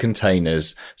tiny little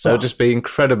containers. So it'll just be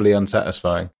incredibly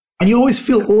unsatisfying. And you always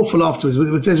feel awful afterwards.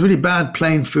 If there's really bad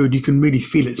plain food, you can really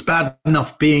feel it. It's bad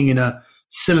enough being in a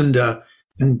cylinder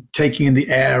and taking in the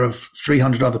air of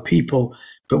 300 other people.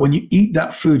 But when you eat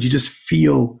that food, you just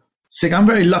feel sick. I'm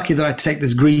very lucky that I take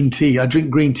this green tea. I drink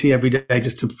green tea every day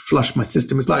just to flush my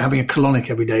system. It's like having a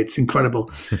colonic every day. It's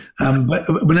incredible. But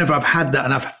whenever I've had that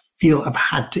and feel I've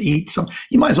had to eat some,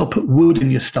 you might as well put wood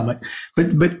in your stomach.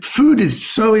 But food is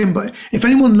so, if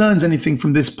anyone learns anything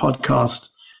from this podcast,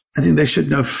 I think they should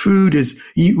know food is,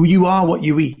 you are what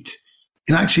you eat.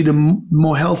 And actually, the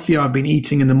more healthier I've been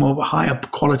eating and the more higher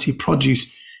quality produce,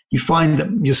 you find that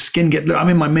your skin I'm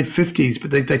in my mid 50s,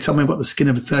 but they tell me I've got the skin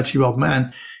of a 30-year-old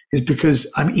man, is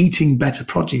because I'm eating better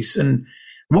produce. And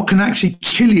what can actually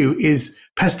kill you is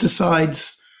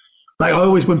pesticides. Like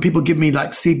when people give me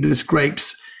like seedless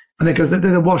grapes and they go,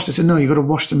 they're washed. I said, no, you got to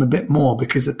wash them a bit more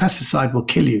because the pesticide will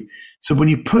kill you. So when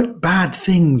you put bad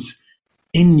things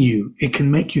in you, it can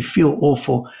make you feel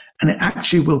awful and it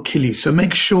actually will kill you. So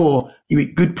make sure you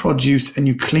eat good produce and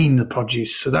you clean the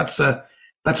produce. So that's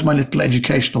my little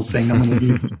educational thing. I'm going to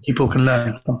use. People can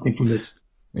learn something from this.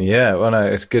 Yeah, well, no,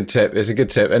 it's a good tip. It's a good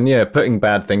tip. And yeah, putting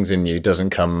bad things in you doesn't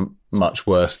come much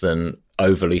worse than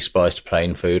overly spiced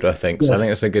plain food, I think. So I think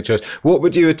that's a good choice. What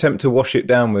would you attempt to wash it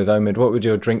down with, Omid? What would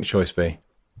your drink choice be?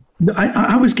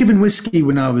 I was given whiskey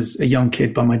when I was a young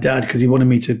kid by my dad because he wanted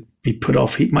me to be put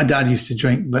off. My dad used to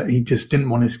drink, but he just didn't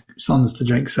want his sons to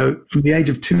drink. So from the age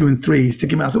of 2 and 3, he used to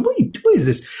give me, I thought, what is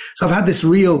this? So I've had this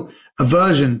real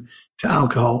aversion to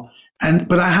alcohol.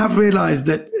 But I have realized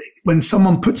that when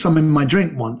someone put some in my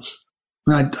drink once,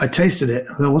 and I tasted it,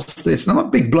 I thought, what's this? And I'm a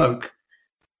big bloke,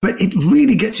 but it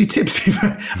really gets you tipsy.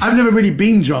 I've never really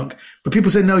been drunk, but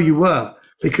people say, no, you were,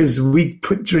 because we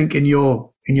put drink in your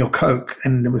Coke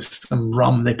and there was some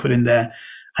rum they put in there.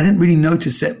 I didn't really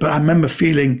notice it, but I remember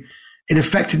feeling it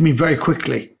affected me very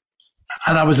quickly.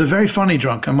 And I was a very funny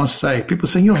drunk, I must say. People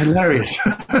saying, you're hilarious.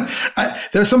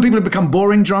 There are some people who become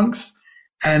boring drunks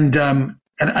and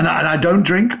I don't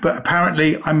drink, but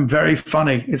apparently I'm very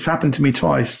funny. It's happened to me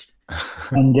twice.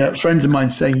 And friends of mine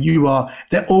saying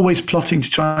they're always plotting to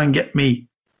try and get me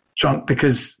drunk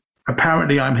because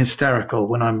apparently I'm hysterical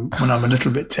when I'm a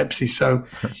little bit tipsy. So,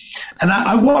 and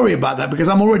I worry about that because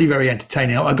I'm already very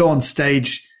entertaining. I go on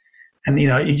stage and,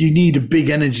 you need a big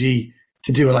energy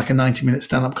to do like a 90-minute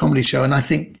stand-up comedy show. And I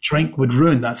think drink would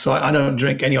ruin that. So I don't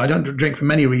drink anyway. I don't drink for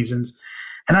many reasons.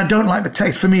 And I don't like the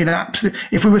taste. For me,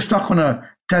 if we were stuck on a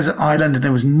desert island and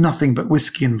there was nothing but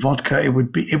whiskey and vodka, it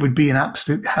would be an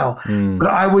absolute hell. But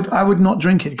I would not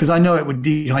drink it because I know it would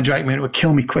dehydrate me and it would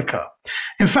kill me quicker.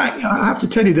 In fact, I have to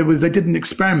tell you, they did an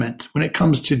experiment when it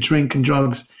comes to drink and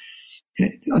drugs.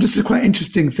 This is a quite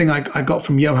interesting thing I got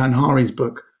from Johan Hari's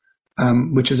book,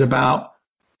 which is about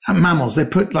mammals. They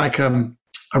put like a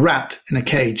rat in a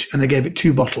cage and they gave it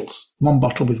 2 bottles, one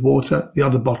bottle with water, the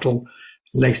other bottle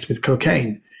laced with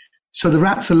cocaine. So the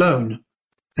rat's alone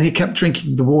and he kept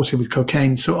drinking the water with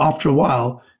cocaine. So after a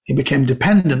while, he became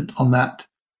dependent on that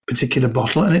particular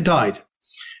bottle and it died.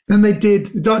 Then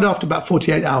it died after about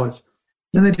 48 hours.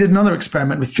 Then they did another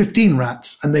experiment with 15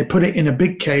 rats, and they put it in a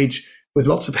big cage with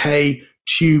lots of hay,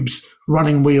 tubes,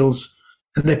 running wheels.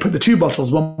 And they put the 2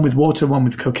 bottles, one with water, one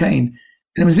with cocaine.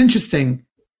 And it was interesting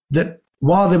that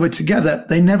while they were together,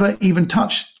 they never even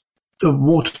touched the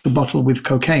water bottle with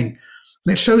cocaine.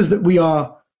 And it shows that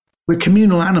we're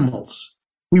communal animals.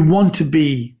 We want to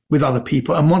be with other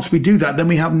people. And once we do that, then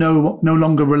we have no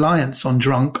longer reliance on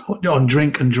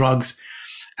drink and drugs.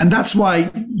 And that's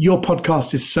why your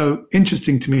podcast is so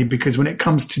interesting to me, because when it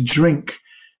comes to drink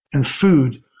and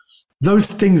food, those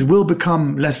things will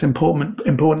become less important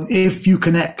if you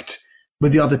connect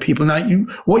with the other people. Now,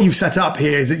 what you've set up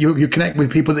here is that you connect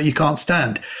with people that you can't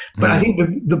stand. But I think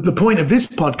the point of this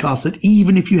podcast, that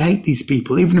even if you hate these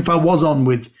people, even if I was on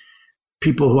with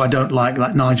people who I don't like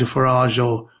Nigel Farage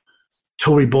or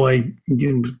Tory boy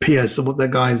Pierce or what their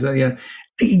guys are,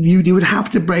 you would have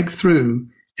to break through,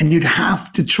 and you'd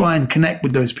have to try and connect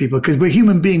with those people, because we're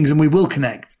human beings and we will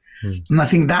connect. And I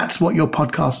think that's what your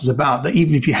podcast is about, that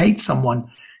even if you hate someone,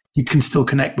 you can still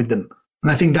connect with them.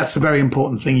 And I think that's a very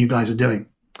important thing you guys are doing.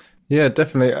 Yeah,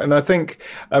 definitely. And I think,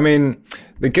 I mean,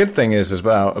 the good thing is as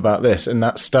well about this and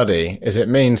that study is it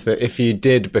means that if you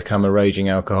did become a raging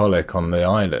alcoholic on the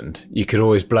island, you could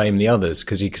always blame the others,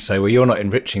 because you could say, well, you're not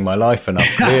enriching my life enough,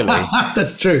 clearly.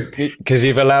 That's true. Because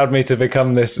you've allowed me to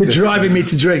become this. You're driving me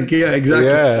to drink. Yeah, exactly.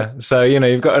 Yeah. So,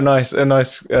 you've got a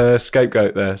nice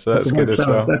scapegoat there. So that's good as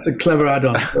well. That's a clever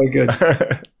add-on. Very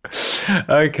good.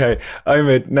 Okay,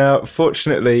 Omid, now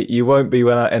fortunately you won't be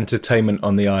without entertainment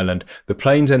on the island. The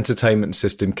plane's entertainment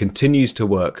system continues to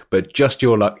work, but just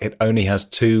your luck, it only has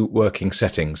 2 working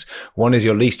settings. One is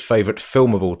your least favourite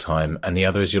film of all time, and the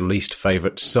other is your least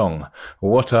favourite song.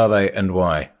 What are they and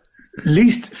why?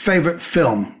 Least favourite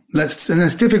film. And that's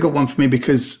a difficult one for me,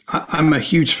 because I'm a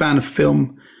huge fan of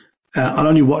film. I'll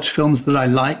only watch films that I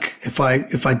like. If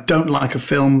I don't like a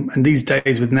film, and these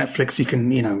days with Netflix, you can,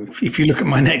 if you look at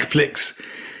my Netflix,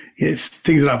 it's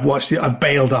things that I've watched. I've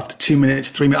bailed after 2 minutes,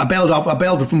 3 minutes. I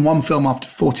bailed from one film after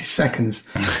 40 seconds.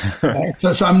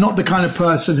 So I'm not the kind of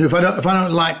person who, if I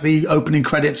don't like the opening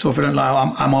credits, or if I don't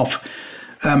like, I'm off.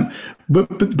 But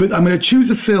I'm going to choose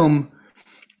a film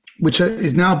which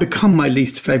has now become my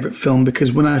least favorite film,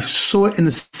 because when I saw it in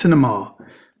the cinema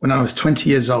when I was 20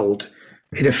 years old,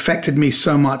 it affected me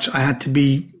so much. I had to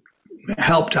be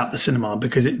helped out the cinema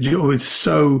because it was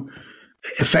so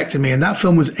affected me. And that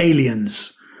film was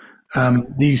Aliens,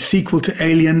 the sequel to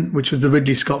Alien, which was the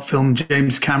Ridley Scott film.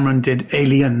 James Cameron did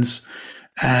Aliens.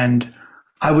 And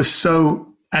I was so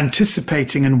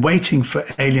anticipating and waiting for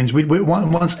Aliens.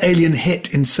 Once Alien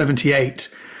hit in 78,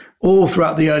 all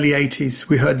throughout the early 80s,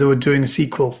 we heard they were doing a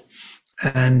sequel.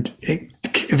 And it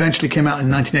eventually came out in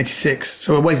 1986.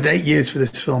 So I waited 8 years for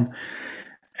this film.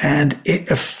 And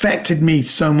it affected me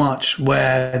so much,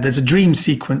 where there's a dream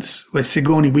sequence where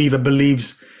Sigourney Weaver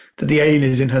believes that the alien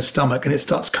is in her stomach, and it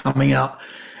starts coming out.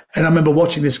 And I remember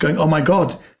watching this going, oh my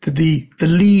God, the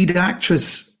lead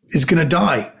actress is going to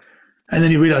die. And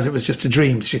then you realize it was just a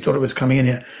dream. She thought it was coming in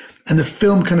here. And the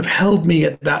film kind of held me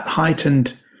at that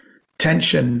heightened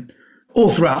tension all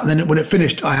throughout. And then when it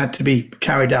finished, I had to be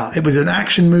carried out. It was an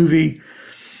action movie.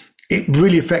 It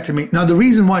really affected me. Now, the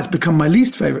reason why it's become my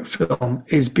least favorite film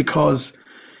is because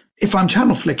if I'm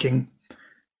channel flicking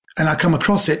and I come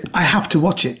across it, I have to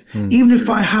watch it. Even if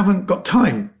I haven't got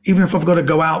time, even if I've got to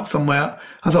go out somewhere,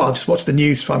 I thought I'll just watch the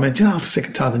news for 5 minutes. I'm sick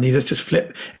and tired of the news. Let's just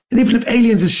flip. And even if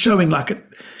Aliens is showing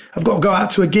I've got to go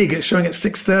out to a gig, it's showing at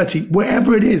 6:30,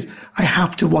 wherever it is, I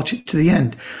have to watch it to the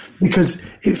end, because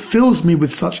it fills me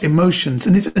with such emotions.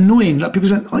 And it's annoying. Like, people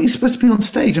say, oh, you're supposed to be on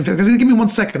stage. And give me 1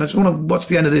 second. I just want to watch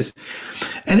the end of this.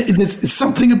 And there's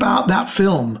something about that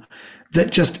film that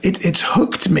just, it's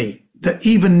hooked me, that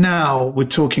even now we're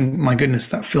talking, my goodness,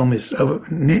 that film is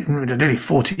nearly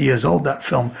 40 years old, that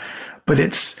film. But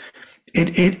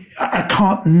I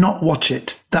can't not watch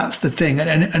it. That's the thing.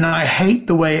 And I hate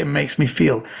the way it makes me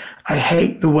feel. I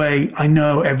hate the way I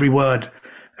know every word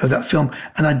of that film.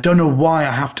 And I don't know why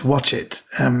I have to watch it.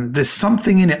 There's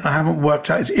something in it I haven't worked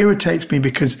out. It irritates me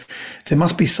because there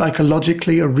must be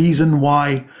psychologically a reason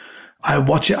why I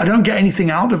watch it. I don't get anything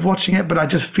out of watching it, but I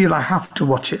just feel I have to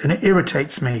watch it, and it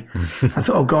irritates me. I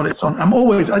thought, oh God, it's on.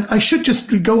 I should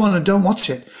just go on and don't watch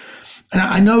it. And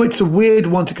I know it's a weird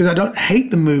one because I don't hate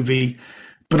the movie,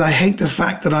 but I hate the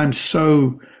fact that I'm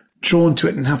so drawn to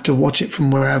it and have to watch it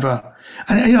from wherever.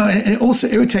 And, and it also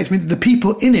irritates me that the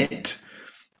people in it,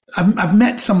 I've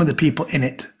met some of the people in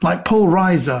it, like Paul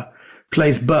Reiser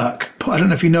plays Burke. I don't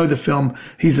know if you know the film.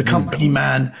 He's the company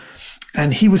man,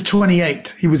 and he was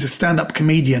 28. He was a stand-up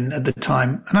comedian at the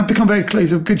time. And I've become very close.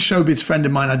 He's a good showbiz friend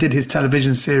of mine. I did his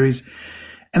television series.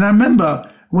 And I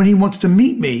remember when he wanted to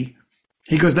meet me,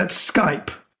 He goes, let's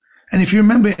Skype. And if you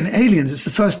remember in Aliens, it's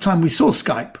the first time we saw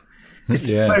Skype. It's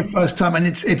the very first time. And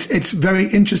it's very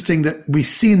interesting that we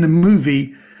see in the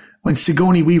movie when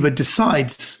Sigourney Weaver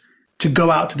decides to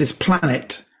go out to this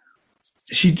planet,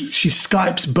 she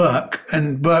Skypes Burke,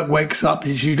 and Burke wakes up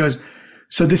and she goes,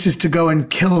 so this is to go and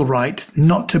kill, right?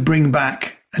 Not to bring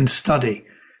back and study.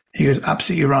 He goes,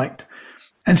 absolutely right.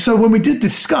 And so when we did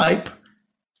this Skype,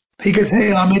 he goes,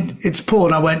 hey, Omid, it's Paul.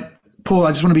 And I went, Paul,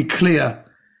 I just want to be clear.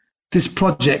 This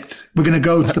project, we're going to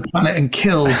go to the planet and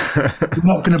kill. We're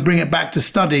not going to bring it back to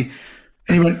study.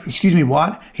 And he went, excuse me,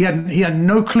 what? He had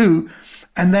no clue.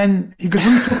 And then he goes,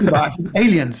 what are you talking about? I said,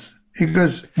 aliens. He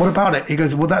goes, what about it? He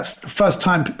goes, well, that's the first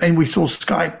time and we saw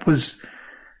Skype was,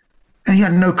 and he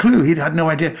had no clue. He had no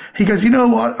idea. He goes, you know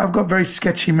what? I've got very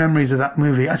sketchy memories of that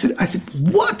movie. I said,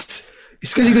 what?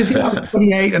 He goes, yeah, I was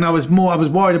 28 and I was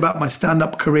worried about my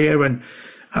stand-up career, and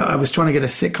I was trying to get a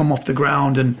sitcom off the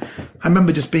ground. And I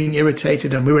remember just being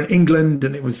irritated, and we were in England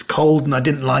and it was cold and I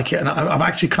didn't like it. And I've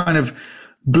actually kind of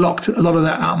blocked a lot of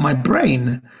that out of my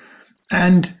brain.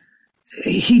 And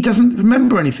he doesn't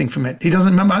remember anything from it. He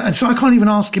doesn't remember. And so I can't even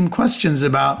ask him questions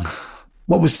about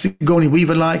what was Sigourney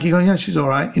Weaver like. He goes, yeah, she's all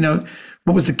right. You know,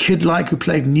 what was the kid like who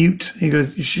played Newt? He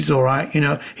goes, she's all right. You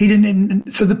know, he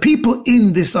didn't. So the people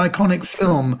in this iconic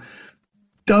film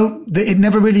it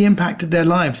never really impacted their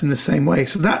lives in the same way.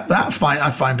 So that I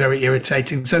find very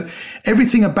irritating. So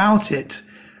everything about it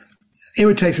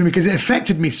irritates me because it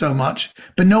affected me so much,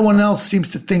 but no one else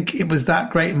seems to think it was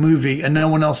that great a movie, and no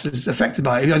one else is affected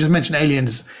by it. I just mentioned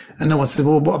Aliens and no one said,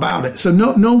 well, what about it? So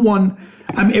no one,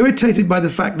 I'm irritated by the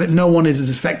fact that no one is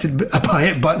as affected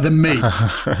by it than me.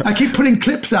 I keep putting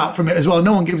clips out from it as well.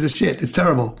 No one gives a shit. It's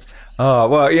terrible. Oh,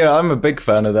 well, yeah, I'm a big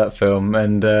fan of that film,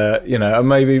 and, I'm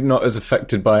maybe not as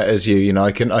affected by it as you. You know,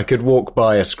 I could walk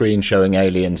by a screen showing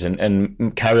Aliens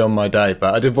and carry on my day,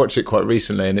 but I did watch it quite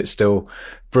recently and it's still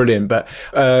brilliant. But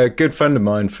a good friend of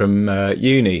mine from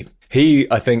uni, he,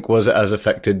 I think, was as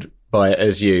affected by it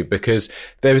as you, because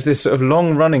there was this sort of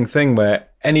long running thing where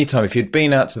anytime, if you'd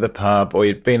been out to the pub or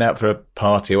you'd been out for a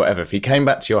party or whatever, if he came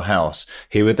back to your house,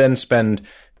 he would then spend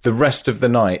the rest of the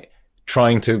night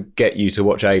trying to get you to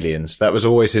watch Aliens. That was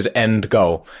always his end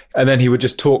goal. And then he would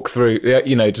just talk through,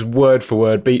 just word for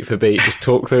word, beat for beat, just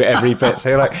talk through every bit. So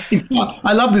you're like,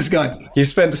 I love this guy. You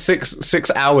spent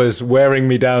six hours wearing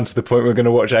me down to the point we're going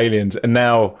to watch Aliens, and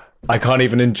now I can't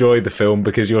even enjoy the film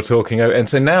because you're talking over. And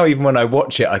so now even when I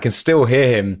watch it, I can still hear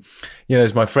him,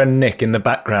 there's my friend Nick in the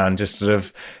background, just sort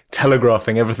of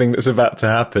telegraphing everything that's about to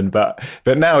happen. But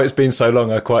now it's been so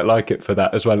long, I quite like it for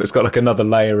that as well. It's got like another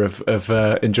layer of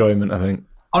enjoyment, I think.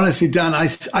 Honestly, Dan, I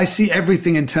see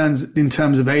everything in terms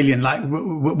of Alien. Like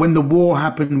when the war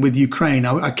happened with Ukraine,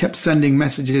 I kept sending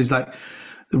messages like,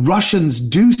 the Russians,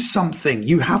 do something.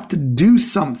 You have to do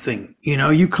something.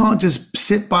 You can't just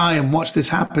sit by and watch this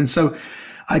happen. So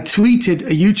I tweeted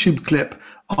a YouTube clip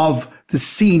of the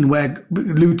scene where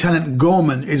Lieutenant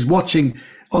Gorman is watching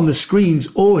on the screens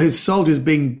all his soldiers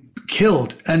being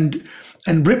killed. And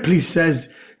Ripley says,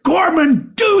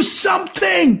 Gorman, do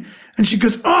something. And she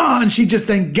goes, and she just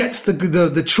then gets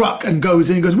the truck and goes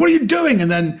in and goes, what are you doing?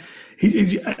 And then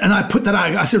and I put that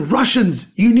out. I said, Russians,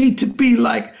 you need to be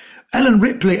like Ellen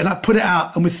Ripley. And I put it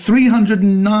out, and with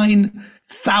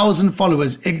 309,000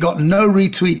 followers, it got no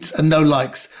retweets and no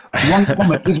likes.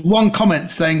 There's one comment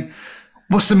saying,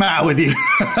 what's the matter with you?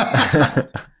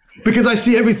 Because I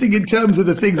see everything in terms of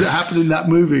the things that happen in that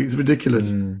movie. It's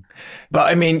ridiculous.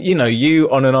 But I mean, you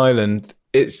on an island,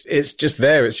 it's just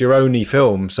there. It's your only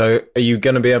film. So are you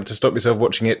going to be able to stop yourself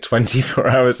watching it 24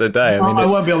 hours a day? I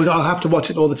won't be able to. I'll have to watch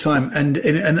it all the time. And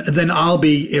then I'll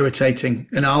be irritating,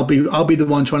 and I'll be the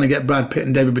one trying to get Brad Pitt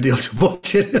and David Baddiel to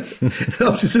watch it.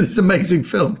 It's this amazing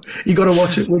film. You got to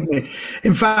watch it with me.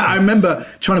 In fact, I remember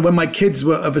when my kids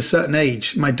were of a certain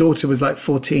age, my daughter was like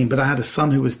 14, but I had a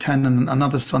son who was 10 and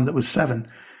another son that was 7.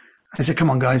 I said, come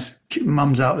on, guys,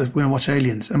 mum's out. We're going to watch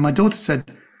Aliens. And my daughter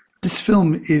said, this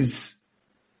film is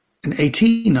an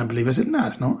 18, I believe. I said, no,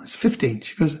 it's not. It's 15.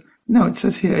 She goes, no, it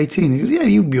says here 18. He goes, yeah,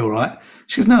 you'll be all right.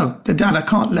 She goes, no, Dad, I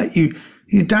can't let you.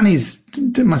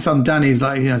 My son Danny's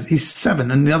like, he's 7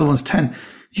 and the other one's 10.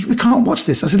 We can't watch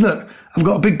this. I said, look, I've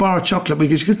got a big bar of chocolate.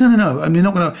 She goes, no. I'm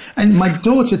not going to. And my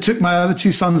daughter took my other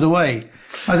 2 sons away.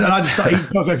 And I just started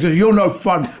eating chocolate. She goes, you're no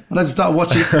fun. And I just started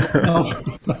watching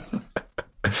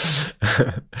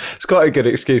It's quite a good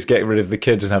excuse, getting rid of the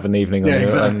kids and have an evening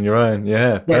on your own.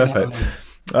 Yeah, perfect.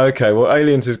 Okay, well,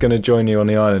 Aliens is going to join you on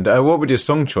the island. What would your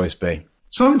song choice be?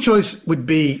 Song choice would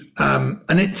be, and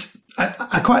it's,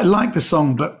 I quite like the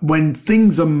song, but when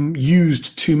things are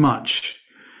used too much,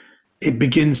 it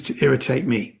begins to irritate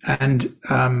me. And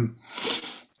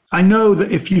I know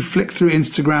that if you flick through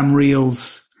Instagram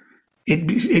Reels,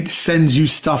 it sends you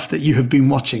stuff that you have been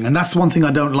watching. And that's one thing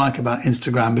I don't like about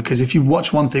Instagram, because if you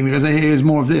watch one thing, it goes, hey, here's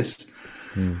more of this.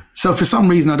 So for some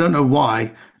reason, I don't know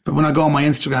why, but when I go on my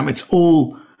Instagram, it's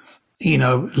all,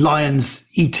 lions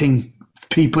eating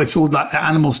people. It's all like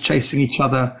animals chasing each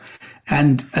other,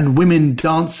 and women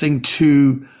dancing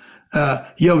to,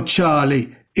 yo,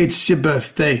 Charlie, it's your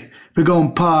birthday. We're going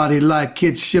to party like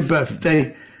it's your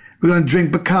birthday. We're going to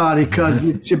drink Bacardi because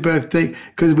it's your birthday,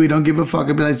 because we don't give a fuck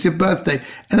about it. It's your birthday.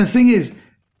 And the thing is,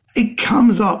 it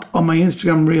comes up on my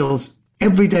Instagram Reels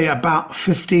every day about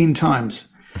 15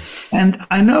 times. And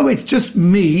I know it's just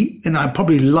me, and I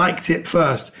probably liked it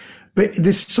first, but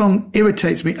this song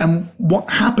irritates me. And what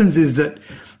happens is that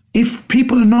if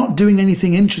people are not doing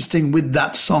anything interesting with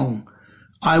that song,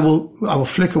 I will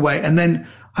flick away. And then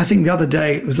I think the other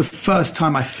day, it was the first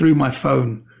time I threw my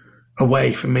phone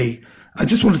away from me. I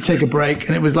just wanted to take a break,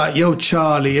 and it was like, yo,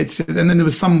 Charlie, and then there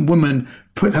was some woman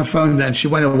put her phone there, and she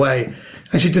went away,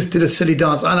 and she just did a silly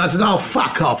dance. And I said, oh,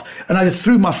 fuck off. And I just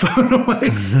threw my phone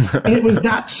away. And it was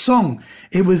that song.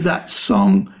 It was that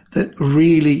song that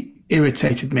really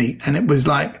irritated me. And it was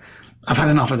like, I've had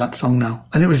enough of that song now.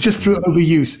 And it was just through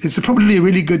overuse. It's probably a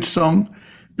really good song,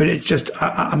 but it's just,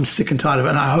 I'm sick and tired of it.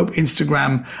 And I hope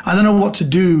Instagram, I don't know what to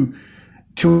do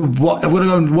I've got to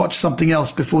go and watch something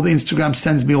else before the Instagram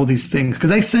sends me all these things, because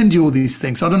they send you all these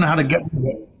things. So I don't know how to get with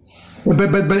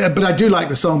it. But I do like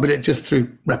the song, but it just through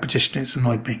repetition, it's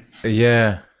annoyed me.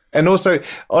 Yeah. And also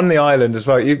on the island as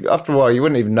well, after a while, you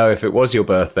wouldn't even know if it was your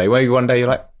birthday. Maybe one day you're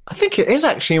like, I think it is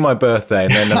actually my birthday.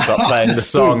 And then they start playing the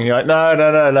song and you're like,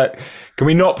 no, can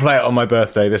we not play it on my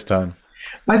birthday this time?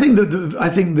 I think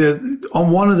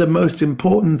on one of the most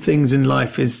important things in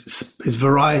life is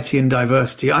variety and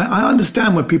diversity. I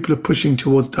understand when people are pushing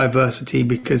towards diversity,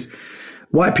 because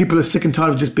white people are sick and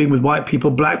tired of just being with white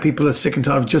people. Black people are sick and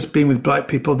tired of just being with black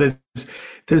people.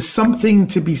 There's something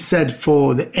to be said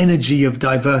for the energy of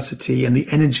diversity and the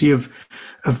energy of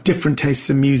different tastes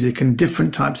in music and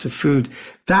different types of food.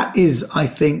 That is, I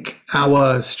think,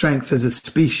 our strength as a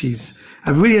species.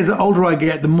 And really, as the older I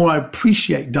get, the more I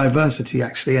appreciate diversity,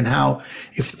 actually, and how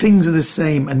if things are the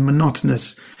same and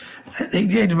monotonous,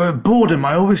 boredom,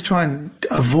 I always try and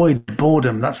avoid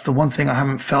boredom. That's the one thing I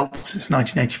haven't felt since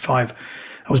 1985.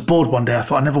 I was bored one day. I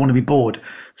thought I never want to be bored.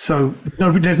 So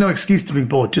there's no excuse to be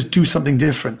bored. Just do something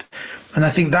different. And I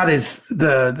think that is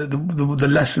the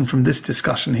lesson from this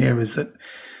discussion here, is that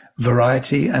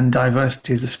variety and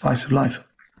diversity is the spice of life.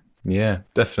 Yeah,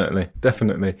 definitely.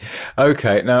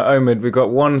 Okay, now, Omid, we've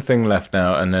got one thing left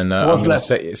now, and then I'm going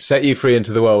to set you free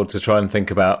into the world to try and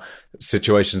think about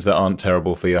situations that aren't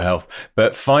terrible for your health.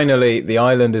 But finally, the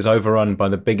island is overrun by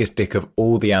the biggest dick of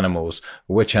all the animals.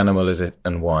 Which animal is it,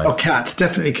 and why? Oh, cats.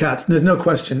 Definitely cats. There's no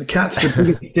question. Cats, the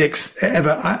biggest dicks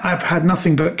ever. I've had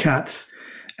nothing but cats,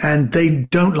 and they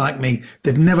don't like me.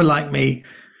 They've never liked me.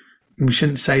 We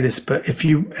shouldn't say this, but if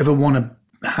you ever want to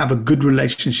have a good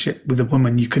relationship with a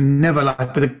woman, you can never,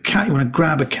 like with a cat, you want to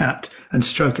grab a cat and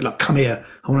stroke it, like, come here,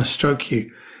 I want to stroke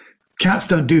you. Cats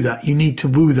don't do that. You need to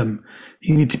woo them.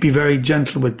 You need to be very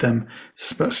gentle with them,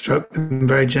 stroke them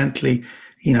very gently,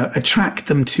 attract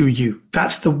them to you.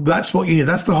 That's what you need.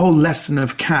 That's the whole lesson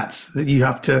of cats, that you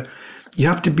have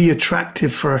to be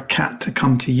attractive for a cat to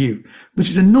come to you, which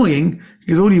is annoying,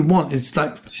 because all you want is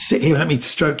like, sit here and let me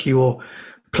stroke you or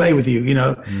play with you,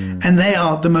 and they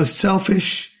are the most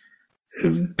selfish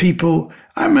people.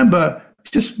 I remember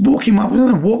just walking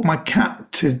my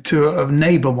cat to a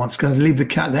neighbor once, going to leave the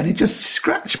cat there, and it just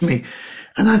scratched me.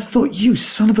 And I thought, you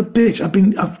son of a bitch,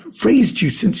 I've raised you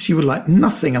since you were like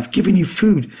nothing. I've given you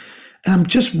food, and I'm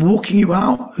just walking you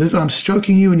out. I'm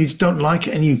stroking you, and you just don't like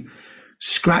it, and you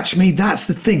scratch me. That's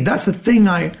the thing. That's the thing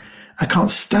I can't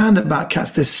stand about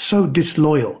cats. They're so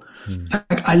disloyal.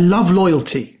 I love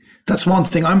loyalty. That's one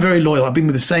thing. I'm very loyal. I've been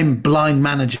with the same blind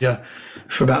manager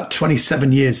for about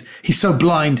 27 years. He's so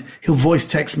blind, he'll voice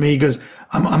text me. He goes,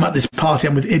 I'm at this party.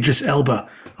 I'm with Idris Elba.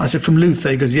 I said, from Luther?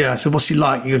 He goes, yeah. I said, what's he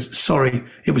like? He goes, sorry,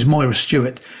 it was Moira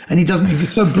Stewart. And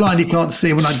he's so blind he can't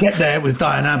see. When I get there, it was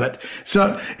Diane Abbott.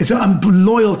 So I'm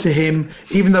loyal to him,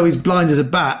 even though he's blind as a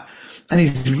bat and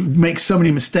he makes so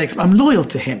many mistakes. But I'm loyal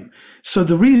to him. So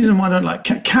the reason why I don't like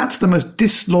cats, the most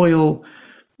disloyal,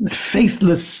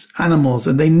 faithless animals,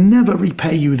 and they never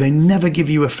repay you. They never give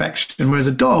you affection. Whereas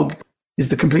a dog is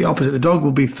the complete opposite. The dog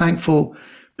will be thankful,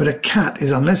 but a cat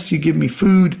is, unless you give me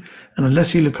food and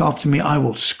unless you look after me, I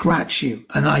will scratch you.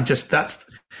 And I'm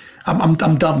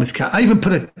done with cat. I even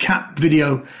put a cat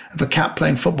video of a cat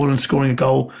playing football and scoring a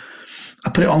goal. I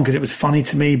put it on because it was funny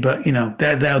to me, but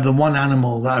they're the one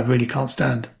animal that I really can't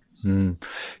stand.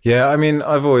 Yeah, I mean,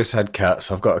 I've always had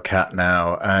cats. I've got a cat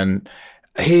now, and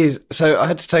so I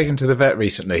had to take him to the vet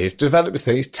recently. He's developed this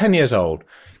thing. He's 10 years old.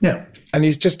 Yeah. And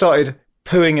he's just started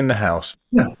pooing in the house.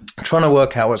 Yeah. Trying to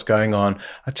work out what's going on.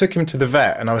 I took him to the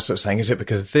vet and I was sort of saying, is it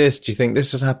because of this? Do you think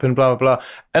this has happened? Blah, blah, blah.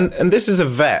 And this is a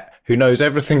vet who knows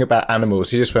everything about animals.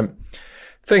 He just went,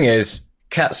 thing is,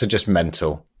 cats are just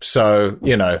mental. So,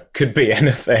 could be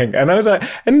anything. And I was like,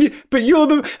 but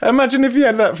imagine if you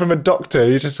had that from a doctor.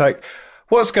 You're just like,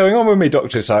 what's going on with me,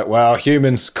 doctor? It's like, well,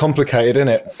 humans, complicated, isn't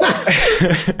it?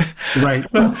 Right.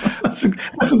 That's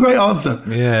a great answer.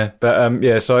 Yeah.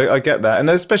 But, so I get that. And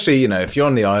especially, if you're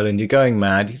on the island, you're going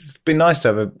mad. It'd be nice to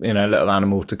have a, little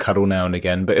animal to cuddle now and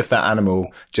again. But if that animal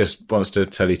just wants to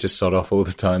tell you to sod off all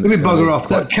the time. It would bugger off.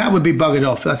 That cat would be buggered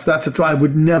off. That's a I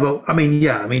would never,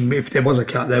 if there was a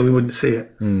cat there, we wouldn't see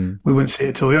it. We wouldn't see it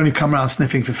at all. We only come around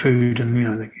sniffing for food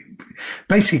and,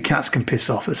 basically cats can piss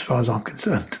off as far as I'm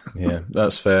concerned. Yeah,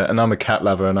 that's fair. And I'm a cat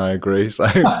lover and I agree. So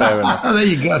fair enough. There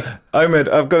you go.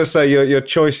 Omid, I've got to say your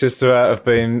choices throughout have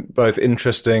been both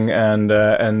interesting and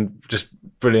just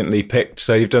brilliantly picked.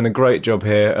 So you've done a great job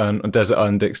here on Desert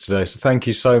Island Dicks today. So thank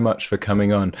you so much for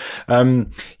coming on.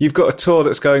 You've got a tour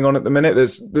that's going on at the minute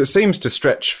that seems to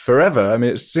stretch forever. I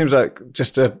mean, it seems like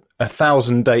just a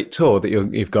 1,000-date tour that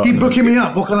you've got. Keep booking me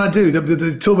up. What can I do?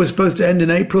 The tour was supposed to end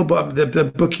in April, but they're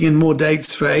booking in more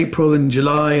dates for April and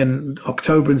July and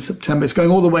October and September. It's going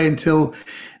all the way until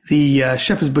the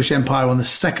Shepherd's Bush Empire on the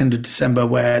 2nd of December,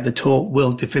 where the tour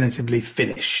will definitively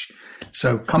finish.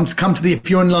 So if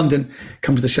you're in London,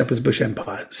 come to the Shepherd's Bush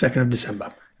Empire, 2nd of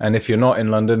December. And if you're not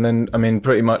in London, then,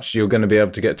 pretty much you're going to be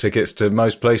able to get tickets to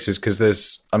most places because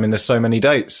there's so many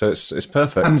dates. So it's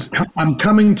perfect. I'm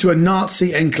coming to a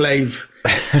Nazi enclave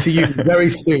to you very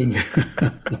soon.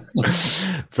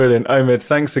 Brilliant. Omid,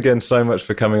 thanks again so much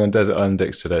for coming on Desert Island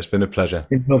Dicks today. It's been a pleasure.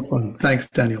 It's no fun. Thanks,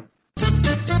 Daniel.